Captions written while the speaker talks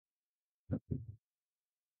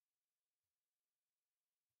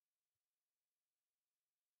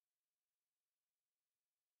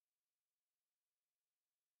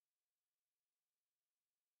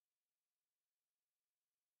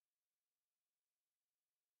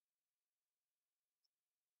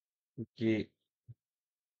Okay.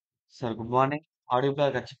 Sir good morning. ஆடியோபிளா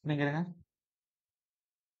இருக்கா? Check பண்ணிக்கிறேங்க.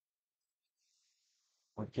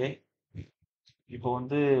 Okay. இப்போ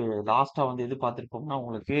வந்து லாஸ்ட்டா வந்து எது பார்த்திருப்போம்னா,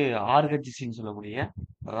 உங்களுக்கு ஆர்ஹெச்சிசின்னு சொல்லக்கூடிய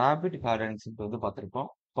ராபிட் கார்டியன்ஸ்ன்ட்டு வந்து பார்த்திருப்போம்.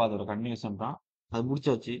 இப்போ அதோட கன்டினியூஷன் தான். அது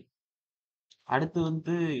முடிச்சாச்சு. அடுத்து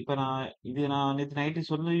வந்து இப்ப நான் நேத்து நைட்டு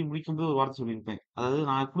சொல்லி முடிக்கும்போது ஒரு வார்த்தை சொல்லியிருப்பேன். அதாவது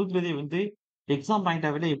நான் குடுக்குறதே வந்து எக்ஸாம் பாயிண்ட்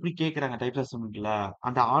ஆஃப் வியூல எப்படி கேட்கறாங்க டைப் அசைன்மென்ட்ல,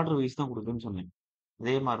 அந்த ஆர்டர் வைஸ் தான் குடுப்பேன்னு சொன்னேன்.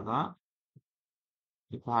 அதே மாரி தான்.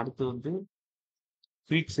 இப்ப அடுத்து வந்து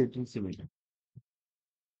ஃபீட் செட்டிங்ஸ் லிமிட்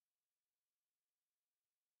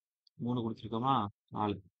 3 குடுத்துருக்கோமா?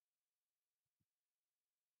 4.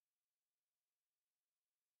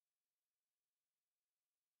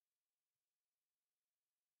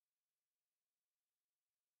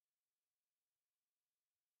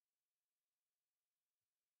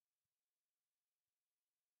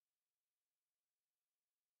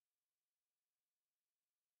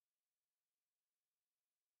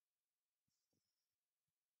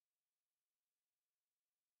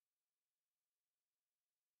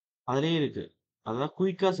 அதிலேயே இருக்கு. அதான்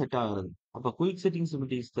குயிக்கா செட் ஆகுறது. அப்ப quick setting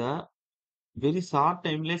cement is the very short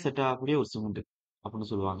டைம்லயே set ஆகக்கூடிய ஒரு சிமெண்ட் அப்படின்னு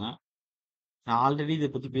சொல்லுவாங்க. நான் ஆல்ரெடி இத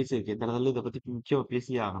பத்தி பேசியிருக்கேன். இந்த இடத்துல இத பத்தி முக்கியமா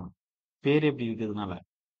பேசியே ஆகணும். பேரு எப்படி இருக்கிறதுனால.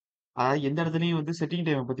 அதாவது எந்த இடத்துலயும் வந்து செட்டிங்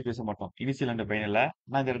டைம் பத்தி பேச மாட்டோம். Initial and ஃபைனல்ல.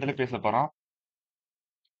 ஆனா இந்த இடத்துல பேச போறோம்.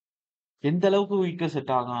 எந்த அளவுக்கு குயிக்கா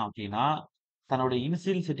செட் ஆகும் அப்படின்னா, தன்னோட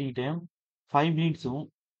initial setting time 5 மினிட்ஸும்,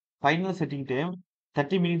 final setting time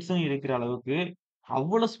 30 மினிட்ஸும் இருக்கிற அளவுக்கு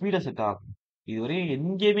அவ்வளோ ஸ்பீடா செட் ஆகும். இதுவரையும்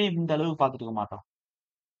எங்கேயுமே இந்த அளவுக்கு பார்த்துருக்க மாட்டோம்.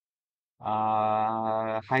 ஆ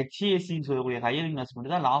ஹெச்இஎஸ்சின்னு சொல்லக்கூடிய ஹையர்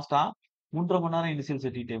இன்வெஸ்ட்மென்ட் தான் லாஸ்ட்டா 3 1/2 மணி நேரம் இனிஷியல்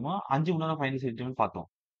செட்டிங் டைமும், 5 மணி நேரம் ஃபைனல் செட்டிங் டைம்னு பார்த்தோம்.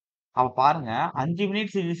 அப்ப பாருங்க 5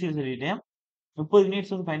 minutes initial setting time, 30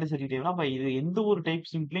 minutes வந்து ஃபைனல் செட்டிங் டைம்னா, அப்ப இது எந்த ஒரு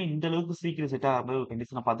டைப் சிம்ப்லயும் இந்த அளவுக்கு சீக்கிரம் செட் ஆகாத ஒரு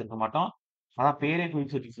கண்டிஷன பார்த்திருக்க மாட்டோம். அதான் பேரே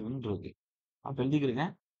குயிக் செட்டிங் சிமெண்ட் இருக்கு. அப்ப எழுதிக்கிடுங்க.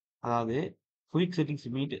 அதாவது quick settings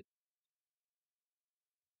meet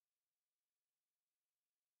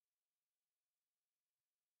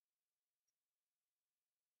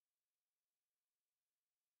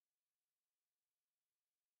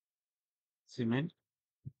cement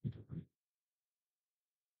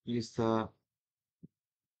is the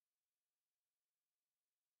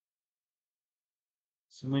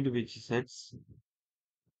cement which sets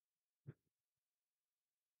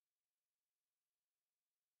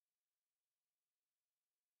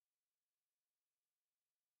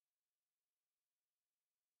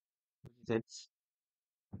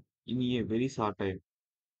in a very short time.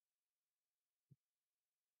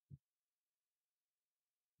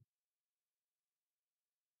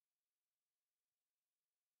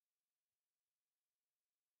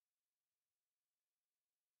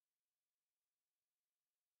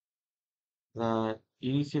 The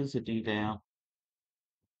initial setting time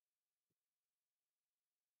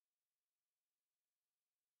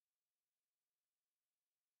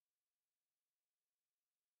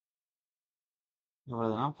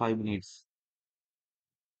எவ்வளவுனா 5 minutes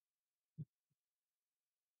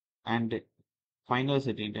and final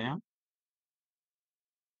setting time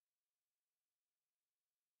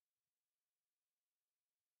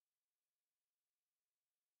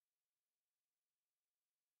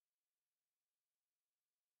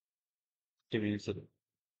 50 minutes இருக்கும்.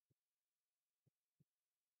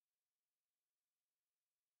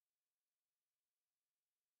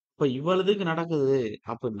 இப்ப இவ்வளதுக்கு நடக்குது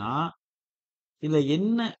அப்படின்னா, இதுல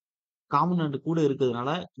என்ன காம்பனன்ட் கூட இருக்கிறதுனால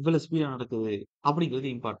இவ்வளவு ஸ்பீடா நடக்குது அப்படிங்கிறது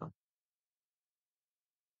இம்பார்ட்டன்ட்.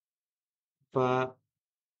 இப்ப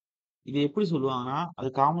இது எப்படி சொல்லுவாங்கன்னா, அது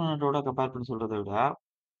காம்பனன்ட்டோட கம்பேர் பண்ணி சொல்றத விட,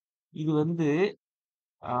 இது வந்து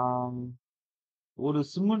ஆம், ஒரு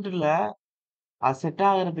சிமெண்ட்ல அது செட்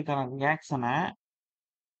ஆகுறதுக்கான ரியாக்ஷன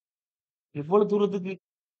எவ்வளவு தூரத்துக்கு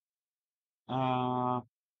ஆ,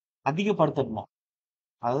 அதிகப்படுத்தணுமோ,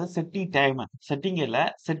 அதாவது செட்டிங் இல்ல,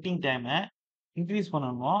 செட்டிங் டைம இன்கிரீஸ்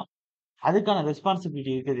பண்ணணுமோ, அதுக்கான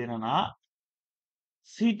ரெஸ்பான்சிபிலிட்டி இருக்கிறது என்னன்னா,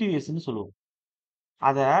 சிடிஎஸ்ன்னு சொல்லுவோம்.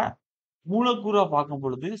 அத மூலக்கூறா பார்க்கும்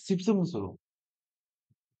பொழுது சிப்ஸ்ன்னு சொல்லுவோம்.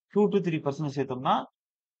 2 to 3% சேர்த்தோம்னா,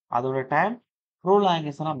 அதோட டைம்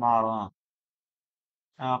ப்ரோலாங்கேஷனா மாறும்.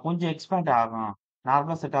 கொஞ்சம் எக்ஸ்பேண்ட் ஆகும்.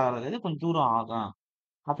 நார்மலா செட் ஆகுறது கொஞ்சம் தூரம் ஆகும்.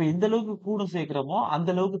 அப்ப எந்த அளவுக்கு கூட சேர்க்கிறோமோ, அந்த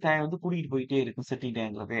அளவுக்கு டைம் வந்து கூடிட்டு போயிட்டே இருக்கும் செட்டிங்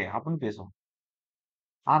டைம்ங்கிறது அப்படின்னு பேசுவோம்.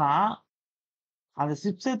 ஆனா, அந்த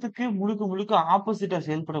சிப்ஸத்துக்கு முழுக்க முழுக்க ஆப்போசிட்டா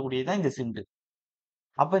செயல்படக்கூடியது தான் இந்த சிம்ட்.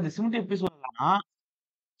 அப்ப இந்த சிமெண்ட் எப்படி சொல்லலாம்னா,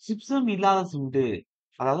 சிப்சம் இல்லாத சிமெண்ட்.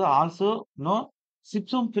 அதாவது also no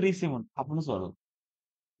gypsum free cement அப்படின்னு சொல்லலாம்.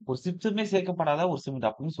 ஒரு சிப்சமே சேர்க்கப்படாத ஒரு சிமெண்ட்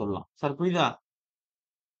அப்படின்னு சொல்லலாம். சார் புரியுதா?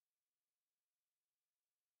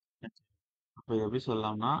 அப்ப இத எப்படி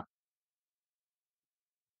சொல்லலாம்னா,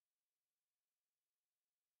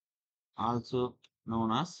 ஆல்சோ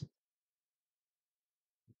நோன் ஆஸ்,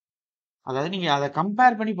 அதாவது நீங்க அத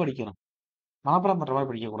கம்பேர் பண்ணி படிக்கணும். மனப்பாடம் பண்ற மாரி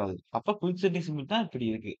படிக்கக்கூடாது. அப்ப குயிக் செட்டிங் சிமெண்ட் தான் இப்படி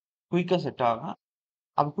இருக்கு. குயிக்கா செட் ஆகும்.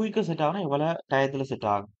 அப்ப குயிக்கா செட் ஆகும்னா எவ்வளவு டயத்துல செட்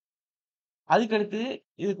ஆகும். அதுக்கடுத்து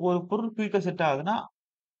இதுக்கு ஒரு பொருள் குயிக்கா செட் ஆகுதுன்னா,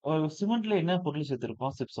 ஒரு சிமெண்ட்ல என்ன பொருள்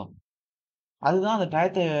சேர்த்திருப்போம்? சிப்சம். அதுதான் அந்த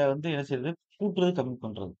டயத்த வந்து என்ன செய்றது? கூட்டுறது, கம்மி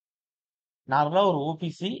பண்றது. நார்மலா ஒரு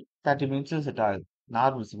ஓபிசி 30 மினிட்ஸ்ல செட் ஆகுது.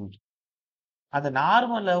 Normal cement. அந்த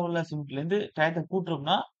நார்மல் லெவல்ல சிமெண்ட்லேருந்து டயத்த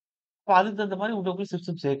கூட்டுறோம்னா, அப்ப அதுக்கு தகுந்த மாரி உள்ளுக்குள்ள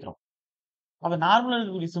சிப்சம் சேர்க்கிறோம். அப்ப நார்மலா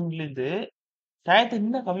இருக்கக்கூடிய சிமெண்ட்லேருந்து டயத்த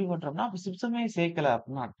இன்னும் கம்மி பண்றோம்னா, அப்ப சிப்சமே சேர்க்கல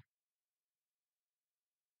அப்டின்னு அர்த்தம்.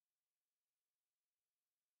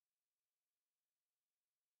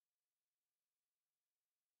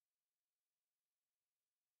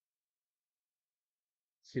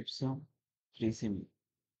 Gypsum, free cement.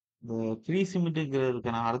 இந்த ஃப்ரீ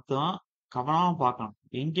சிமெண்ட்ங்கிறதுக்கான அர்த்தம் கவனமா பார்க்கணும்.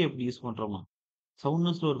 எங்க எப்படி யூஸ் பண்றோமா? சவுண்ட்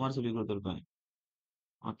நியூஸ்ல ஒரு மாரி சொல்லிக் குடுத்திருப்பேன்.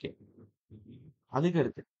 ஓகே. அதுக்கு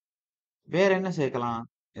அடுத்து வேற என்ன சேர்க்கலாம்?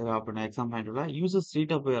 அப்படின்னா எக்ஸாம் பாயிண்ட் ஆஃப் வியூல யூசர்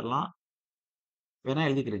ஸ்ட்ரெய்ட்டா போயிரலாம். வேணா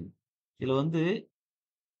எழுதிக்கிறேங்க. இதுல வந்து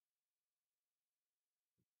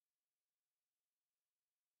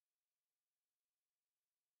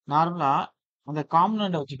நார்மலா அந்த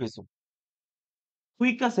காம்பனன்ட்ட வச்சு பேசுவோம்.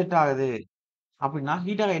 குயிக்கா செட் ஆகுது அப்படின்னா,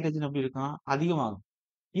 ஹீட் ஆஃப் ஹைட்ரஜன் எப்படி இருக்கும்? அதிகமாகும்.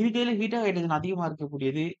 இதுக்கையில ஹீட் ஆஃப் ஹைட்ரஜன் அதிகமா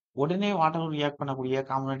இருக்கக்கூடியது, உடனே வாட்டரோட ரியாக்ட் பண்ணக்கூடிய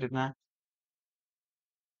காம்பனன்ட் என்ன?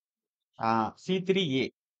 ஆ C3A.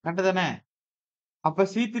 கரெக்ட்டு தானே? அப்ப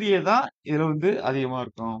C3A தான் இதுல வந்து அதிகமா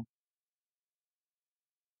இருக்கும்.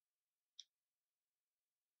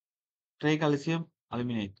 ட்ரைகால்சியம்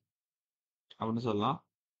அலுமினேட் அப்படின்னு சொல்லலாம்.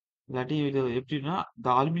 இல்லாட்டி இது எப்படின்னா,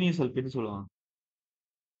 த அலுமினியம் சல்பேட்ன்னு சொல்லுவாங்க.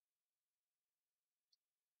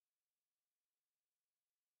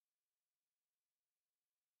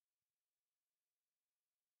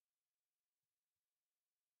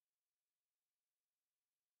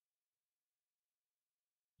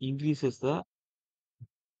 இன்கிரீசஸ் த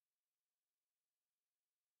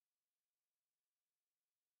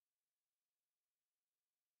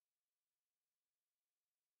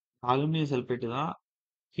அலுமினியம் சல்பேட் தான்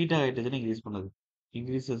ஹீட் ஆஃப் ஹைட்ரஜன இன்கிரீஸ் பண்ணுது.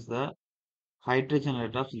 Increases the hydrogen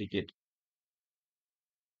rate of silicate.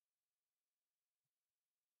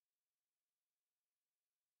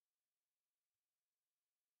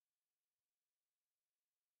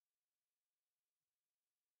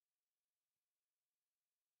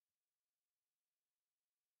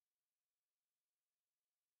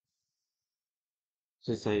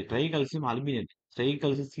 சரி, சரி. ட்ரைகால்சியம் அலுமினேட்.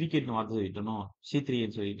 ட்ரைகால்சியம் சிலிகேட்ன்னு வார்த்தை சொல்லிட்டேனோ?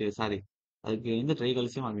 C3ன்னு சொல்லிட்டு சாரி. அதுக்கு வந்து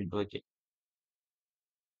ட்ரைகால்சியம் அலுமினேட். ஓகே.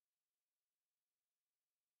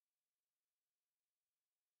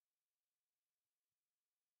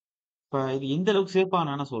 இப்ப இது எந்த அளவுக்கு சேஃபா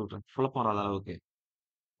நான் சொல்றேன். குழப்பம் வராத அளவுக்கு.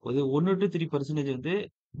 ஒரு 1 டூ 3% வந்து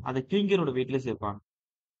அந்த கிளிங்கரோட வெயிட்ல சேர்ப்பாங்க.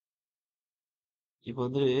 இப்ப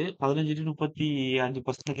வந்து 15 டூ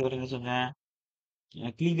 35% வரை என்ன சொன்னேன்?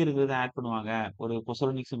 கிளிங்கர்ங்கிறத ஆட் பண்ணுவாங்க. ஒரு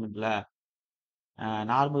பொசோலானிக் சிமெண்ட்ல.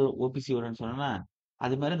 நார்மல் ஓபிசியோடன்னு சொன்னேனா,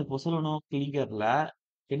 அது மாரி அந்த பொசோலானோ கிளிங்கர்ல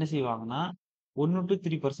என்ன செய்வாங்கன்னா, 1 டூ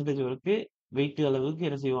 3% வரைக்கும் வெயிட் அளவுக்கு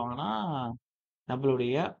என்ன செய்வாங்கன்னா,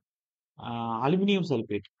 நம்மளுடைய அ அலுமினியம்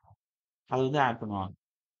சல்பேட் அது வந்து ஆட் பண்ணுவாங்க.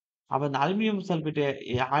 அப்ப இந்த அலுமினியம் சல்பேட்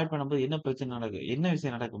ஆட் பண்ணும்போது என்ன பிரச்சனை நடக்கும்? என்ன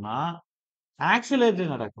விஷயம் நடக்கும்னா,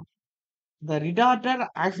 ஆக்சிலரேட்டர் நடக்கும். இந்த ரிடார்டர்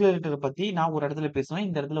ஆக்சிலரேட்டர பத்தி நான் ஒரு இடத்துல பேசுவேன்.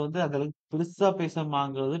 இந்த இடத்துல வந்து அந்த அளவுக்கு பெருசா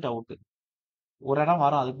பேசணுமாங்கிறது டவுட். ஒரு இடம்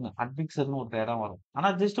வரும் அதுக்குன்னு. அட்மிக்ஸர்ன்னு ஒரு இடம் வரும். ஆனா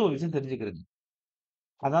ஜஸ்ட் ஒரு விஷயம் தெரிஞ்சுக்கிறது.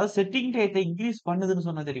 அதாவது செட்டிங் டயத்த இன்கிரீஸ் பண்ணுதுன்னு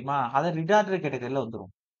சொன்னேன் தெரியுமா? அது ரிடார்டர் கேட்டகரில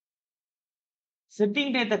வந்துரும்.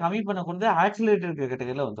 செட்டிங் டயத்த கம்மி பண்ணக்கூடியது ஆக்சிலரேட்டர்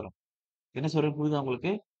கேட்டகரில வந்துரும். என்ன சொல்றேன் புரியுதா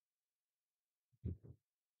உங்களுக்கு?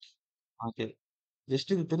 ஓகே.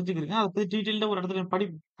 ஜஸ்ட் இது தெரிஞ்சுக்கிறீங்க. அத பத்தி டீட்டெயில்டா ஒரு இடத்துல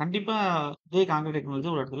கண்டிப்பா இதே கான்கிரீட்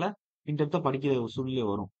டெக்னாலஜி ஒரு இடத்துல இன் டெப்த்தா படிக்கிற ஒரு சூழ்நிலை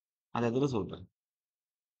வரும். அந்த இடத்துல சொல்றேன்.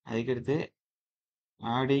 அதுக்கடுத்து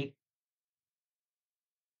ஆடிங்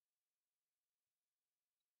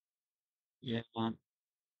எல்லாம்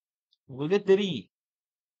உங்களுக்கே தெரியும்.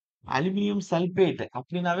 அலுமினியம் சல்பேட்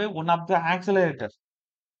அப்படின்னாவே ஒன் ஆஃப் த ஆக்சிலரேட்டர்.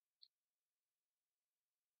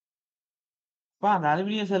 அப்ப அந்த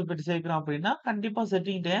அலுமினியம் சல்பேட் சேர்க்கிறோம் அப்படின்னா, கண்டிப்பா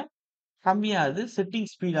செட்டிங் டைம் கம்மியாகுது. செட்டிங்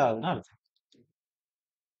ஸ்பீட் ஆகுதுன்னு அர்த்தம்.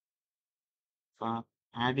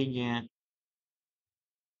 Adding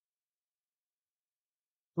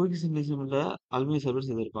quick சிமுலேஷன்ல aluminium sulphate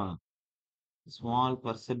சேர்த்திருப்பாங்க. Small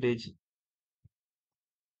percentage.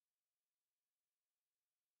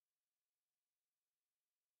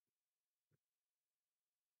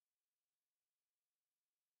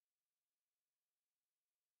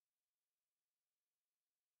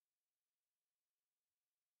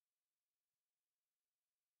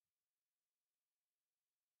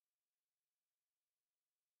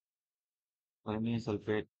 Aluminum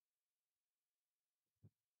sulfate.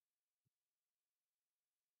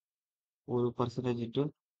 ஒரு percentage into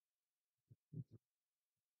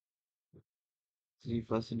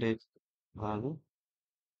 3%. அதாவது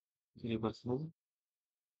 3%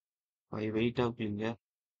 5 weight ஆகுங்க.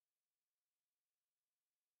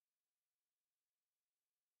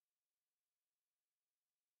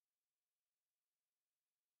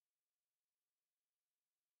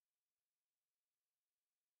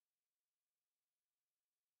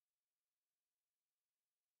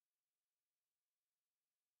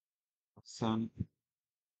 Sun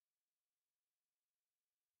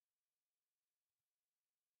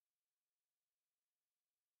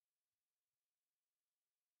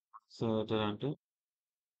into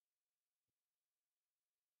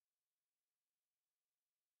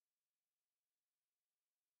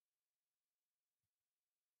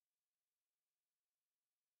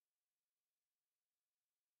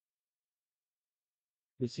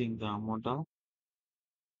using the amount of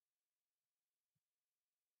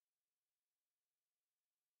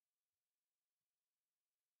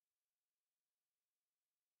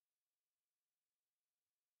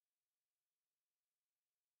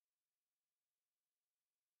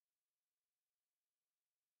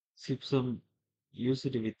gypsum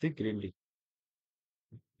used with grinding.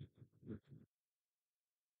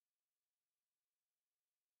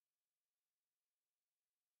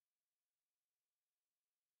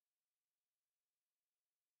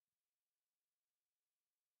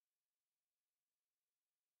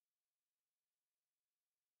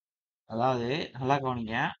 அதாவது நல்லா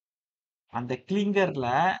கவனிங்க. அந்த கிளிங்கர்ல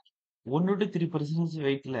 1 to 3%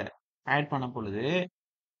 வெயிட்ல ஆட் பண்ணும் பொழுது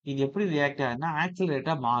இது எப்படி ரியாக்ட் ஆகுதுன்னா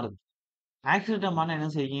ஆக்சிலரேட்டா மாறுது. ஆக்சிலரேட்டா மாறினா என்ன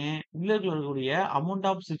செய்யும்? உள்ள இருக்கக்கூடிய அமௌண்ட்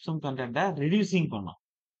ஆஃப் சிப்சம் கண்டென்ட்டை ரெடியூசிங் பண்ணும்.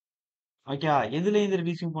 ஓகே. எதுல இருந்து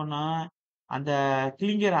ரெடியூசிங் பண்ணும்? அந்த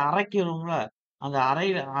கிளிங்கர் அரைக்கிறோம்ல, அந்த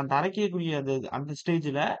அரைக்கக்கூடிய அந்த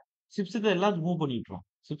ஸ்டேஜ்ல சிப்ஸத்த எல்லாம் ரிமூவ் பண்ணி விட்டுரும்.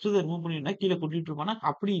 சிப்ஸத்த ரிமூவ் பண்ணிட்டா கீழ கொட்டிட்டு இருப்பானா,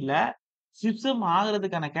 அப்படி இல்ல. சிப்ஸம்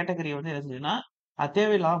ஆகுறதுக்கான கேட்டகரிய வந்து என்ன செய்யும்னா, அது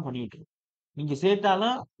தேவையில்லாம பண்ணி விட்டுரும். நீங்க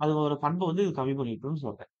சேர்த்தாலும் அது ஒரு பண்ப வந்து இது கம்மி பண்ணி விட்டுரும்னு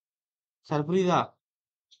சொல்றேன். சார் புரியுதா?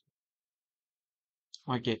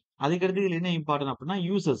 ஓகே. அதுக்கடுத்து இதுல என்ன இம்பார்ட்டன்ட் அப்டின்னா,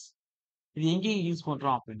 யூசஸ். இது எங்கே யூஸ்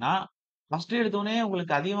பண்றோம் அப்டின்னா, ஃபர்ஸ்ட் எடுத்தோனே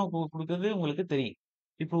உங்களுக்கு அதிகமா குடுக்குறது உங்களுக்கு தெரியும்.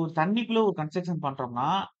 இப்போ ஒரு தண்ணிக்குள்ள ஒரு கன்ஸ்ட்ரக்ஷன் பண்றோம்னா,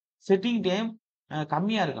 செட்டிங் டைம்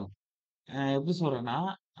கம்மியா இருக்கணும். எப்படி சொல்றேன்னா,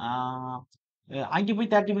 ஆ அங்கே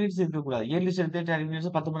போய் 30 மினிட்ஸ் இருக்கக்கூடாது. ஏர்லிஸ்ட் எடுத்து 30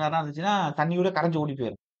 மினிட்ஸ் 10 மணி நேரம் இருந்துச்சுன்னா, தண்ணியோட கரைஞ்சு ஓடி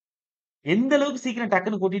போயிரும். எந்த அளவுக்கு சீக்கிரம்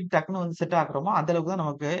டக்குன்னு கொட்டிட்டு டக்குன்னு வந்து செட் ஆக்குறோமோ, அந்த அளவுக்கு தான்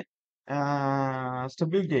நமக்கு ஆ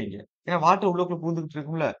ஸ்டெபிலிட்டி இங்க. ஏன்னா வாட்டர் உள்ளுக்குள்ள பூந்துகிட்டு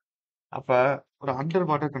இருக்கும்ல. அப்ப ஒரு under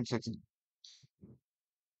water construction.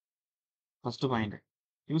 First point.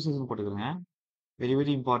 யூசஸ்ன்னு போட்டுக்கங்க. வெரி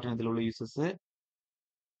வெரி இம்பார்ட்டன்ட் இதுல உள்ள uses.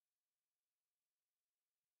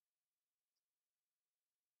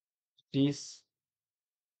 Is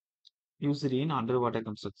used in under water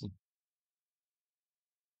construction.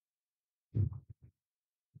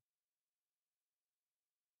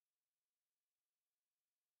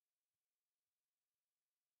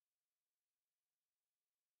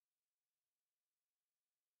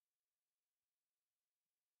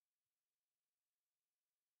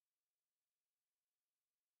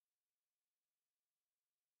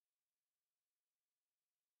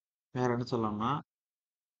 வேற என்ன சொல்லலாம்னா,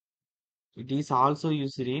 it is also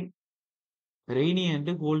used in rainy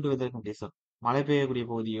and gold weather condition. மழை பெய்யக்கூடிய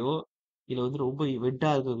பகுதியோ, இல்ல வந்து ரொம்ப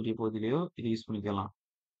வெட்டா இருக்கக்கூடிய பகுதியிலயோ இது யூஸ் பண்ணிக்கலாம்.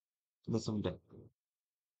 இந்த சிமெண்ட்ட.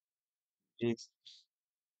 It's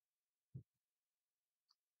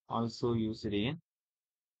also used in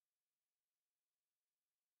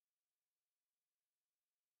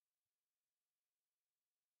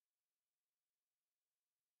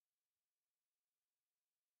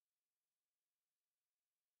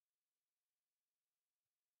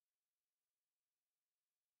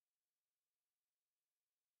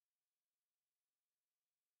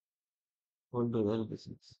gold weather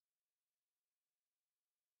conditions.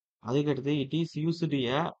 அதுக்கடுத்து it is used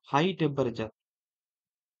a high temperature.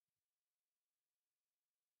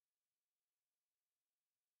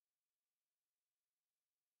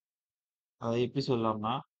 அதை எப்படி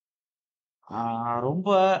சொல்லலாம்னா, ரொம்ப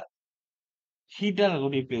ஹீட்டா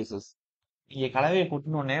இருக்கக்கூடிய பிளேசஸ். நீங்க கலவைய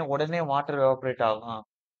கொட்டுனோனே, உடனே வாட்டர் எவாப்பரேட் ஆகும்.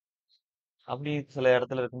 அப்படி சில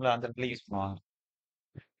இடத்துல இருக்கும்ல, அந்த இடத்துல யூஸ் பண்ணுவாங்க.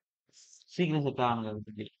 சீக்கிரம் set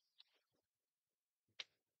ஆகணுங்கிறதுக்கு.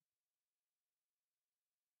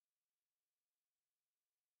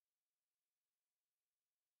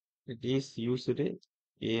 It is used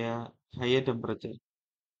a higher temperature.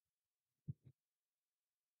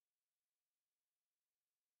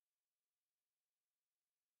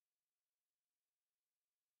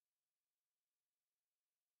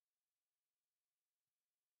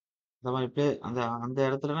 இந்த மாதிரி அந்த அந்த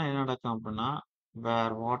இடத்துலலாம் என்ன நடக்கும் அப்படின்னா,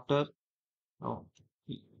 where water oh,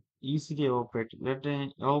 e- easily evaporate. Let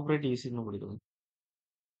evaporate easily படிக்கிறது.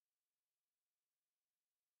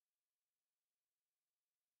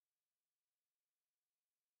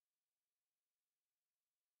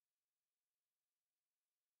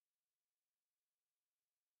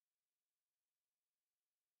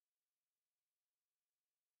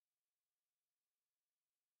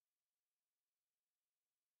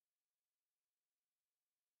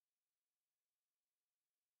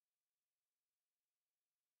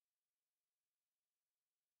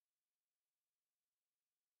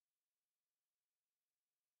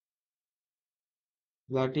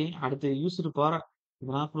 இல்லாட்டி அடுத்து யூஸ்டு ஃபார்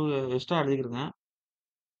இதெல்லாம் எக்ஸ்ட்ரா எழுதிக்கிறேங்க.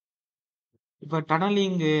 இப்போ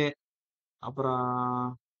டனலிங்கு, அப்புறம்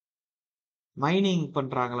மைனிங்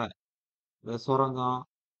பண்றாங்கல்ல, இந்த சுரங்கம்,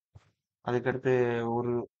 அதுக்கடுத்து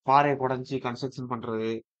ஒரு பாறையை குடைஞ்சி கன்ஸ்ட்ரக்ஷன்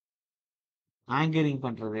பண்றது, ஆங்கரிங்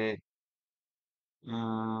பண்றது,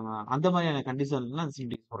 அந்த மாதிரியான கண்டிஷன்லாம் அந்த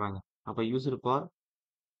சிம்டிக்ஸ் போடுறாங்க. அப்ப used for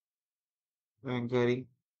anchoring,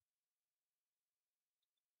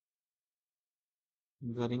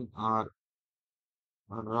 anchoring R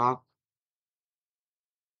rock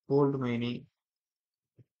gold mining.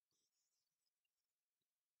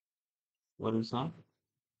 ஒரு நிமிஷம்.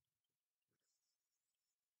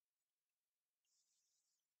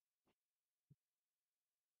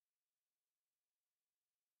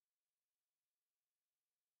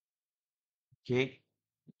 ஓகே.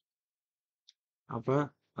 அப்ப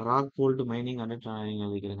rock gold mining and tunnelling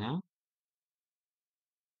எழுதிக்கிறேங்க.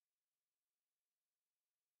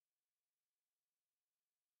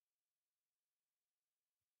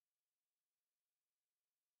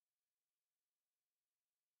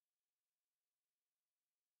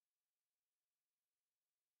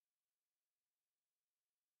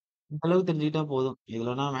 இந்த அளவுக்கு தெரிஞ்சுக்கிட்டா போதும்.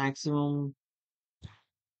 இதுலனா மேக்ஸிமம்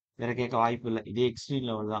வேற கேட்க வாய்ப்பு இல்ல. இதே எக்ஸ்ட்ரீம்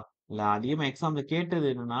லெவல் தான். இல்ல அதிகமா எக்ஸாம்ல கேட்டது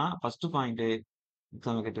என்னன்னா, ஃபர்ஸ்ட் பாயிண்ட்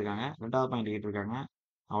எக்ஸாம்ல கேட்டிருக்காங்க. 2வது பாயிண்ட் கேட்டிருக்காங்க.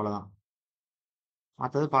 அவ்வளவுதான்.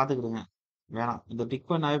 மத்தது பாத்துக்கிடுங்க. வேணாம். இந்த டிக்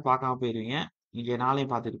பண்ணாவே பார்க்காம போயிருவீங்க. நீங்க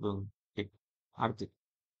நாளையும் பார்த்துட்டு போங்க. ஓகே. அடுத்து.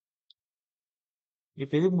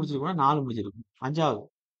 இப்ப எது முடிச்சிருக்கோம்னா 4 முடிச்சிருக்கும். 5வது.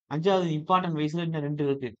 5வது இம்பார்ட்டன்ட் வைஸ்ல இன்னும் 2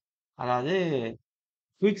 இருக்கு. அதாவது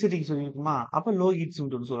குயிக் செட்டிங் சொல்லியிருக்குமா? அப்ப லோ ஹீட்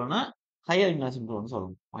சிம்டம்னு சொல்லணும். ஹையர் இன்டென்சிட்டி சிம்டம்னு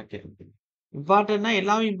சொல்லணும். ஓகே. இம்பார்ட்டன்ட்னா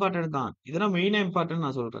எல்லாமே இம்பார்ட்டன்ட் தான். இதெல்லாம் மெயினா இம்பார்ட்டன்ட்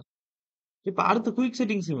நான் சொல்றேன். இப்ப அடுத்து குயிக்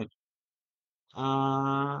செட்டிங்ஸ் லிமிட். ஆ,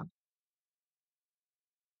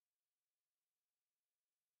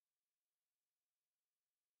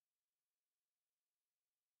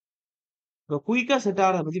 இப்ப குயிக்கா செட்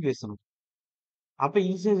ஆகிறத பத்தி பேசணும். அப்ப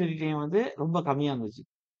இனிஷியல் செட்டிங் டைம் வந்து ரொம்ப கம்மியா இருந்துச்சு.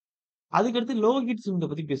 அதுக்கடுத்து லோ ஹீட் சிம்ட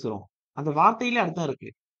பத்தி பேசுறோம். அந்த வார்த்தையிலே அர்த்தம் இருக்கு.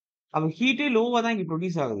 அப்ப ஹீட்டே லோவா தான் இங்க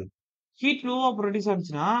ப்ரொடியூஸ் ஆகுது. ஹீட் லோவா ப்ரொடியூஸ்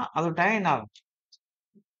ஆச்சுன்னா அதோட டைம் என்ன ஆகும்?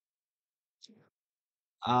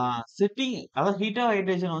 ஆ, செட்டிங் அதாவது ஹீட் ஆஃப்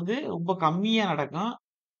ஹைட்ரேஷன் வந்து ரொம்ப கம்மியா நடக்கும்.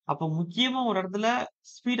 அப்ப முக்கியமா ஒரு இடத்துல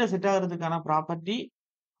ஸ்பீடா செட் ஆகுறதுக்கான ப்ராப்பர்ட்டி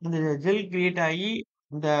இந்த ஜெல் கிரியேட் ஆகி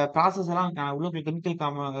இந்த ப்ராசஸ் எல்லாம் உள்ள கெமிக்கல்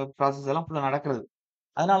ப்ராசஸ் எல்லாம் ஃபுல்லா நடக்கிறது.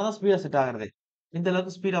 அதனாலதான் ஸ்பீடா செட் ஆகுறது. இந்த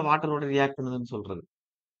அளவுக்கு ஸ்பீடா வாட்டரோட ரியாக்ட் பண்ணுதுன்னு சொல்றது.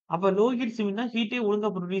 அப்ப லோ ஹீட் சிமெண்ட்னா ஹீட்டே ஒழுங்கா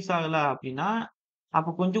ப்ரொடியூஸ் ஆகல அப்படின்னா,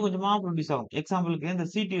 அப்ப கொஞ்சம் கொஞ்சமா ப்ரொடியூஸ் ஆகும். எக்ஸாம்பிளுக்கு இந்த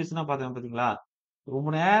சிடிஎஸ்லாம் பார்த்தீங்க பார்த்தீங்களா?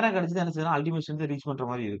 ரொம்ப நேரம் கழிச்சு தான் என்ன செய்யணும் அல்டிமேட் ஸ்ட்ரென்த் ரீச் பண்ற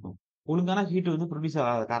மாதிரி இருக்கும். ஒழுங்கான ஹீட் வந்து ப்ரொடியூஸ்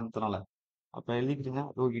ஆகாத காரணத்தினால. அப்ப எழுதிக்கிட்டுங்க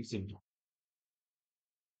லோ ஹீட் சிமெண்ட்.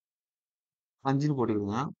 5ன்னு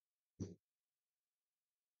போட்டுக்கோங்க.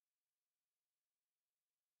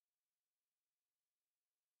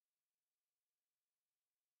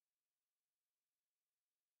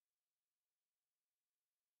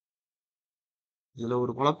 இதுல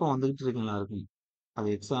ஒரு குழப்பம் வந்துகிட்டு இருக்குங்களா இருக்கும். அது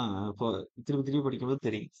எக்ஸாம் இப்போ திருப்பி திருப்பி படிக்கும்போது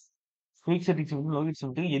தெரியும். குயிக் செட்டிங்ஸ் வந்து லோ ஹீட்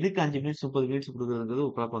சிமெண்ட் எதுக்கு 5 மினிட்ஸ் 30 மினிட்ஸ் கொடுக்குறதுங்கிறது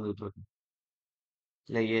ஒரு குழப்பம் வந்துகிட்டு இருக்கு.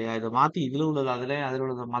 இல்ல இதை மாத்தி இதுல உள்ளது அதுல அதுல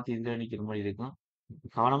உள்ளதை மாத்தி இதுல நிக்கிற மாதிரி இருக்கும்.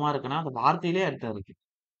 கவனமா இருக்குன்னா அந்த வார்த்தையிலே அர்த்தம் இருக்கு.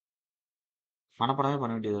 மனப்பாடமே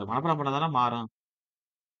பண்ண வேண்டியது மனப்பாடம் பண்ணாதானே மாறும்.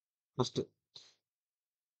 ஃபர்ஸ்ட்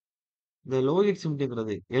இந்த லோ ஹீட்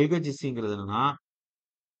சிமெண்ட்ங்கிறது எல்ஹெச்சிங்கிறது என்னன்னா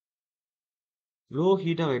லோ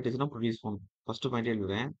ஹீட் ஆஃப் ஹைட்ரஜனை ப்ரொடியூஸ் பண்ணும். ஃபர்ஸ்ட் பாயிண்ட்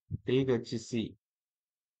எழுதுறேன். LHC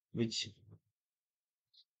which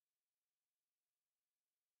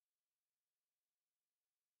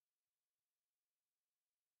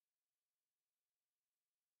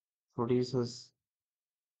produces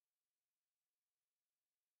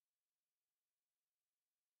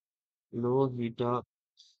low heat of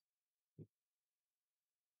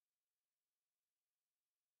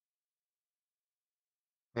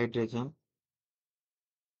hydrogen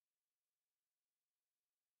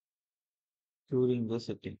during the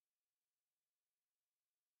setting.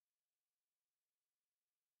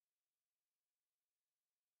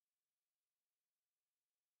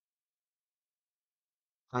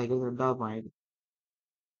 இது 2வது பாயிண்ட்.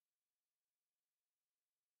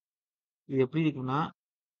 இது எப்படி இருக்கும்னா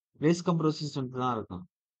லெஸ் கம்ப்ரசிவ் ஸ்ட்ரென்த் தான் இருக்கும்.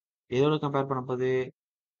 எதோட கம்பேர் பண்ணும்போது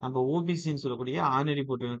நம்ம ஓபிசின்னு சொல்லக்கூடிய ஆர்டினரி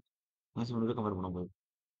போட்டு மெஷர்மெண்ட் கம்பேர் பண்ணும்போது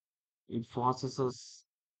it possesses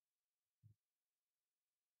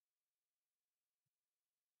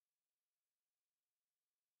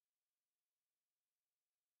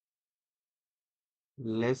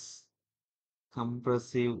less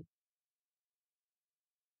compressive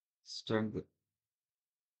strength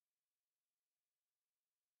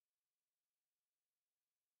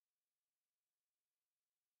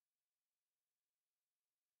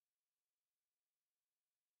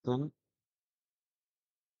than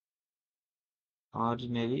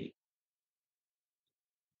ordinary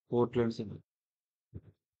Portland cement.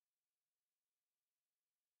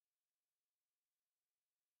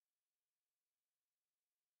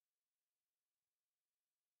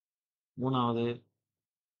 மூணாவது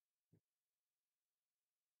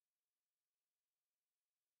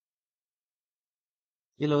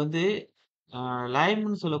இதுல வந்து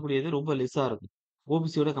லைம்னு சொல்லக்கூடியது ரொம்ப லெஸ்ஸா இருக்கும்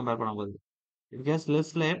ஓபிசியோட கம்பேர் பண்ணும்போது. It has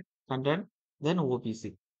less Lime content then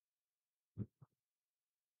OBC.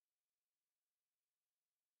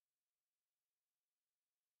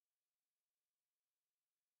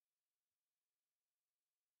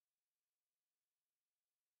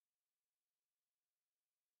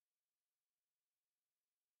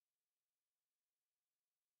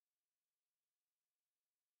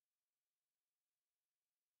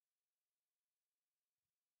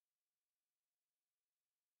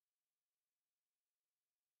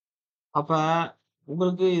 அப்ப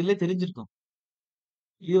உங்களுக்கு இதுல தெரிஞ்சிருக்கும்.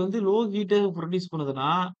 இது வந்து லோ ஹீட்ட ப்ரொடியூஸ் பண்ணுதுன்னா,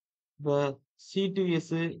 இந்த C2S,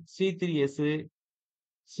 C3S,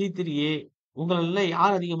 C3A உங்களல்ல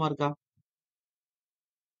யார் அதிகமா இருக்கா?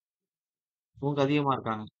 உங்க அதிகமா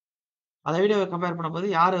இருக்காங்க. அத விட கம்பேர் பண்ணும்போது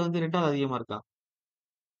யாரு வந்து 2வது அதிகமா இருக்கா?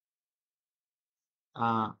 ஆ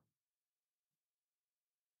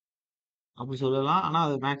அப்படி சொல்லலாம். ஆனா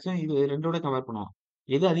அது மேக்ஸிமம் இது 2ஓட கம்பேர் பண்ணுவோம்.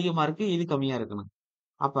 எது அதிகமா இருக்கு, எது கம்மியா இருக்குன்னு.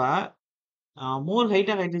 அப்ப மோர் ஹைட்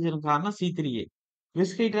ஆஃப் ஹைட்ரஜன் காரணம் C3A.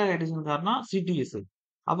 Less height of hydrogen காரணம் C2S.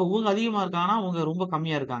 அப்ப உங்க அதிகமா இருக்காங்கன்னா, உங்க ரொம்ப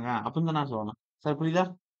கம்மியா இருக்காங்க. அப்படின்னு தான் நான் சொல்லணும். சார் புரியுதா?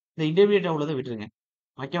 இந்த இன்டர்மீடியேட் உள்ளத விட்டுருங்க.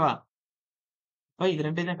 ஓகேவா? அப்ப இது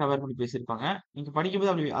 2யும் தான் கம்பேர் பண்ணி பேசியிருப்பாங்க. நீங்க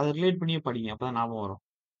படிக்கும்போது அப்படி அத ரிலேட் பண்ணியே படிங்க. அப்பதான் ஞாபகம் வரும்.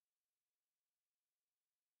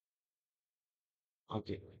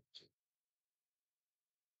 ஓகே.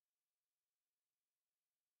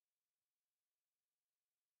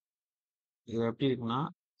 இது எப்படி இருக்குன்னா,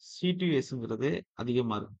 C2Sங்கிறது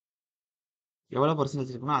அதிகமா இருக்கும். எவ்வளவு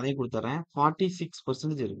பெர்சன்டேஜ் இருக்குன்னா, அதையும் குடுத்துர்றேன்.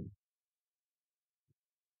 46% இருக்கு.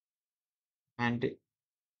 அண்ட்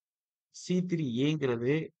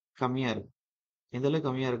C3Aங்கிறது கம்மியா இருக்கு. எந்த அளவுக்கு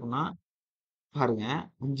கம்மியா இருக்கும்னா, பாருங்க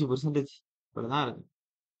 5% இவ்வளவுதான் இருக்கு.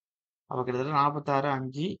 அப்ப கிட்டத்தட்ட 46,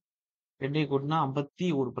 5 2யும் கூட்டுனா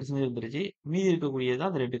 51% வந்துருச்சு. மீதி இருக்கக்கூடியது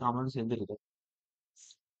தான் அந்த 2 காம்பவுண்டும் சேர்ந்து இருக்கு.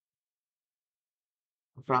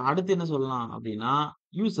 அப்புறம் அடுத்து என்ன சொல்லலாம் அப்படின்னா,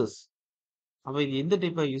 யூசஸ். அப்ப இது எந்த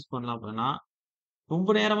டைப்பா யூஸ் பண்ணலாம் அப்படின்னா, ரொம்ப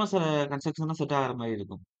நேரமா சில கன்ஸ்ட்ரக்ஷன்லாம் செட் ஆகுற மாரி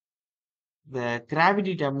இருக்கும். இந்த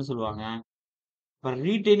கிராவிட்டி டேப்ன்னு சொல்லுவாங்க. அப்புறம்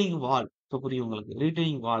ரீட்டெய்னிங் வால். இப்ப புரியும் உங்களுக்கு.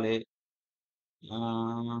 ரீட்டெய்னிங் வாலு. ஆ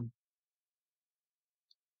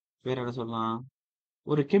வேற என்ன சொல்லலாம்?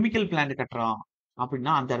 ஒரு கெமிக்கல் பிளான்ட் கட்டுறோம்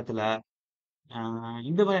அப்படின்னா, அந்த இடத்துல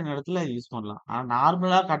இந்த மாதிரியான இடத்துல யூஸ் பண்ணலாம். ஆனா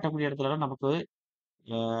நார்மலா கட்டக்கூடிய இடத்துலலாம் நமக்கு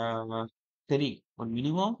ஆ தெரியும். ஒரு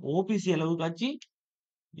மினிமம் ஓபிசி அளவுக்காச்சு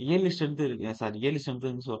 7 ஸ்ட்ரென்த் இருக்கு. சாரி 7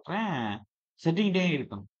 ஸ்ட்ரென்த்ன்னு சொல்றேன். செட்டிங்டே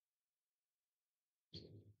இருக்கணும்.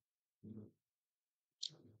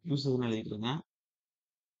 யூசர்ன்னு எழுதிக்கிறேங்க.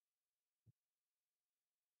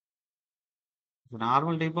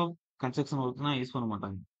 Normal type of construction ஒர்க்னா use பண்ண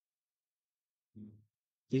மாட்டாங்க.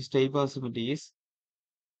 This type of cement is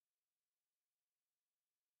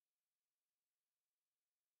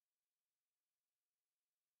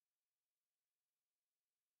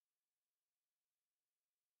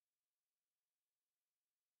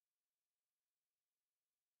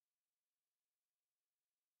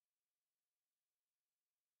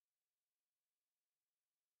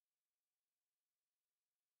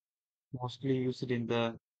mostly used in the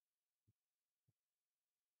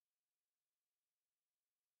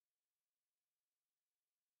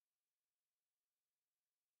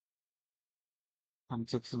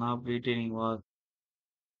Construction of retaining wall,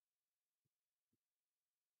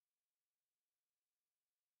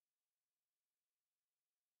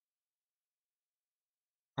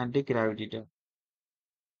 anti-gravity term.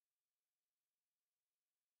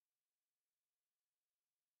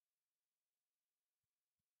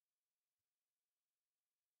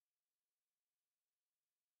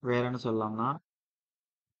 வேற என்ன சொல்லலாம்னா,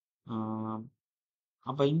 ஆ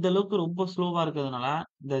அப்ப இந்த அளவுக்கு ரொம்ப ஸ்லோவா இருக்கிறதுனால,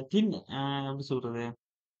 இந்த தின் எப்படி சொல்றது?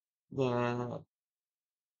 இந்த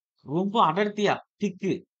ரொம்ப அடர்த்தியா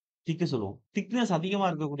திக்கு சொல்லுவோம். திக்னஸ் அதிகமா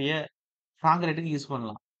இருக்கக்கூடிய கான்கிரீட்டுக்கு யூஸ்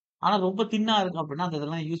பண்ணலாம். ஆனா ரொம்ப தின்னா இருக்கு அப்படின்னா, அந்த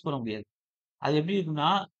இதெல்லாம் யூஸ் பண்ண முடியாது. அது எப்படி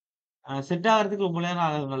இருக்கும்னா, செட் ஆகுறதுக்கு ரொம்ப நேரம்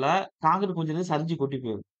ஆகுறதுனால, கான்கிரீட் கொஞ்சம் நேரம் சரிஞ்சு கொட்டி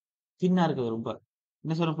போயிரும். தின்னா இருக்குது ரொம்ப.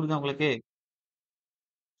 என்ன சொல்றேன் புரியுதா உங்களுக்கு?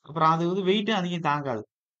 அப்புறம் அது வந்து வெயிட்டும் அதிகம் தாங்காது.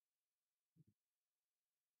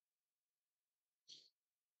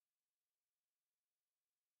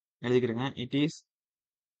 எழுதிக்கிறேங்க. இட் இஸ்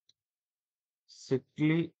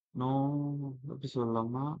ஸ்ட்ரிக்ட்லி நோ எப்படி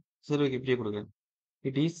சொல்லலாம்னா, சரி ஓகே இப்படியே குடுங்க.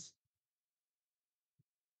 It is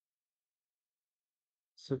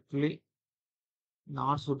strictly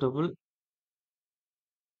not suitable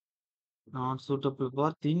not suitable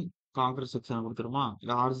for thin concrete section குடுத்துருமா?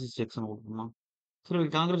 இல்ல ஆர்சிசி செக்ஷன் குடுக்கணுமா? சரி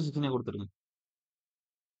ஓகே கான்கிரீட் செக்ஷனே குடுத்துருங்க.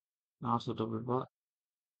 Not suitable for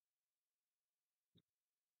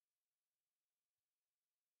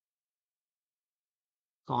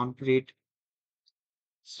concrete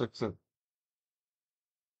structure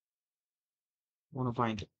 3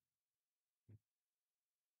 point.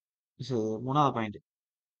 3வது பாயிண்ட்.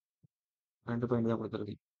 2 பாயிண்ட் தான்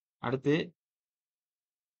குடுத்துருக்கேன். அடுத்து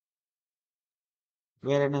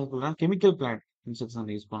வேற என்ன சொல்லலாம்? கெமிக்கல் பிளான்ட்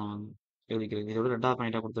இன்ஸ்ட்ரக்ஷன் யூஸ் பண்ணுவாங்க. எழுதிக்கிறேன். இதோட 2வது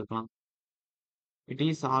பாயிண்ட்டா குடுத்துருக்கலாம். It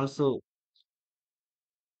is also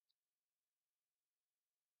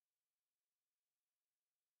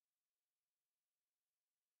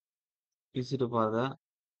used for the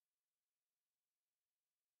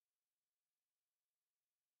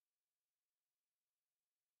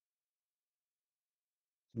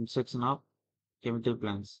instruction of chemical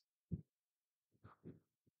plants.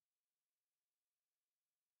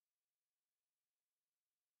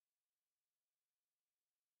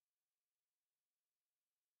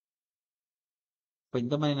 இப்ப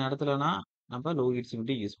இந்த மாரி இடத்துலனா நம்ம லோ ஹீட்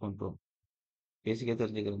சிமெண்ட் யூஸ் பண்றோம். பேசிக்கா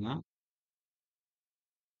தெரிஞ்சுக்கிறங்க.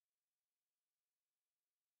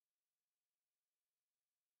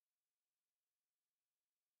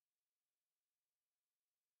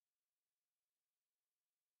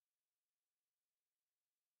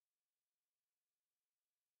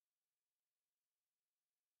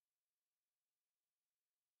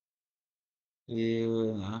 இது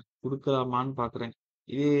குடுக்கலாமான்னு பார்க்குறேன்.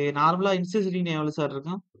 இது நார்மலா இன்டென்சிட்டி எவ்வளோ சார்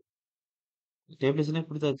இருக்கும்? டேபிளேஷனே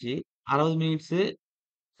குடுத்தாச்சு. 60 மினிட்ஸு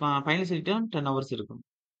ஃபைனல் சீட்டும் 10 ஹவர்ஸ் இருக்கும்.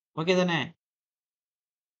 ஓகே தானே?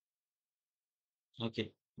 ஓகே.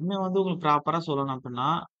 இன்னும் வந்து உங்களுக்கு ப்ராப்பரா சொல்லணும் அப்டின்னா,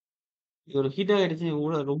 இது ஒரு ஹீட் ஆயிடுச்சு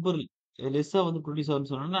ரொம்ப லெஸ்ஸா வந்து ப்ரொடியூஸ்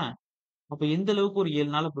ஆகும்ன்னு சொன்னோம்னா, அப்ப எந்த அளவுக்கு ஒரு 7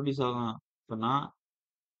 நாள்ல ப்ரொடியூஸ் ஆகும் அப்டின்னா,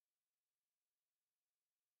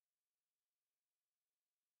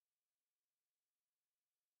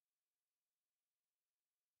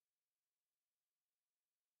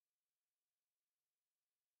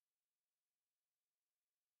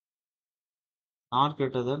 not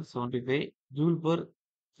greater than 75 joule per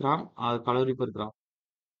gram R calorie per gram.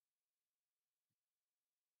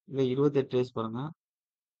 இல்ல 28 டேஸ் பாருங்க.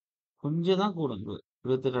 கொஞ்சம் தான் கூடும்.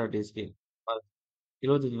 28வது டேஸ்க்கே.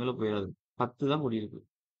 25 மேல போயிறாது. 10 தான் கூடியிருக்கு.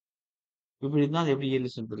 இப்படி இருந்தா அது எப்படி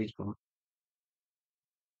இயர்லி ஸ்ட்ரென்த் ரீச் பண்ணும்?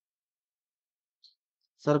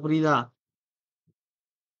 சார் புரியுதா?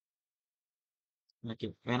 ஓகே.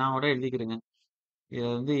 வேணா கூட எழுதிக்கிறேங்க.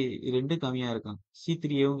 இதுல வந்து 2 கம்மியா இருக்கும்.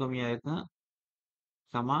 C3Aவும் கம்மியா இருக்கும்.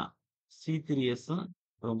 கமா C3Sம்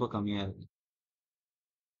ரொம்ப கம்மியா இருக்கு.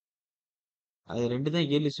 அது 2 தான்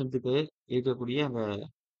இயர்லி ஸ்ட்ரென்த்துக்கு இருக்கக்கூடிய அந்த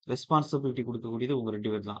ரெஸ்பான்சிபிலிட்டி குடுக்கக்கூடியது உங்க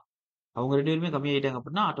 2 பேர் தான். அவங்க 2 பேருமே கம்மியாயிட்டாங்க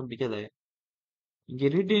அப்படின்னா, ஆட்டோமேட்டிக்கா அது இங்க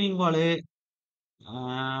ரிட்டெய்னிங் வாலு, ஆ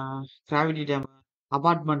கிராவிட்டி டேம்,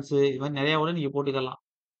 அபார்ட்மெண்ட்ஸ் இது மாரி நெறைய கூட நீங்க போட்டுக்கலாம்.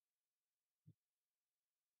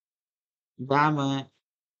 டேமு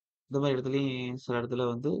இந்த மாரி இடத்துலயும் சில இடத்துல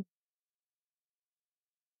வந்து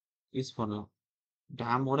யூஸ் பண்ணலாம்.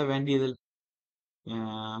 டேமோட வேண்டியது ஆ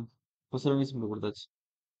பொசலைனிஸ்ம் குடுத்தாச்சு.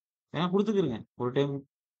 வேணா குடுத்துக்கிறங்க. ஒரு டைம்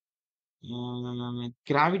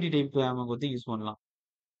கிராவிட்டி டைப் டேம பத்தி யூஸ் பண்ணலாம்.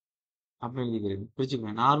 அப்படி எழுதிக்கிறேங்க.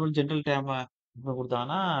 பிரிச்சுக்கங்க. நார்மல் ஜெனரல் டேம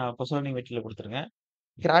குடுத்தாங்கன்னா, பொசோனிக் மெட்டீரியல் குடுத்துருங்க.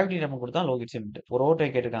 கிராவிட்டி டேம குடுத்தா லோ கிட் சிமெண்ட். ஒரு ஓட்டை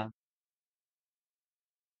கேட்டுருக்காங்க.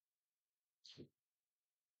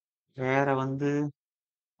 வேற வந்து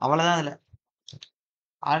அவ்வளதான் இதுல.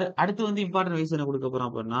 அடுத்து வந்து இம்பார்ட்டன்ட் வைஸ் என்ன குடுக்க போறோம்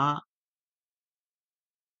அப்படின்னா,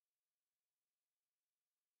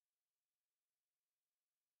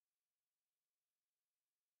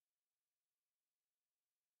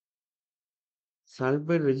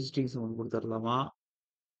 சல்பைட் ரெசிஸ்டிங் சவுண்ட் கொடுத்துடலாமா?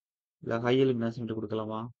 இல்ல ஹை எலிமினேஷன்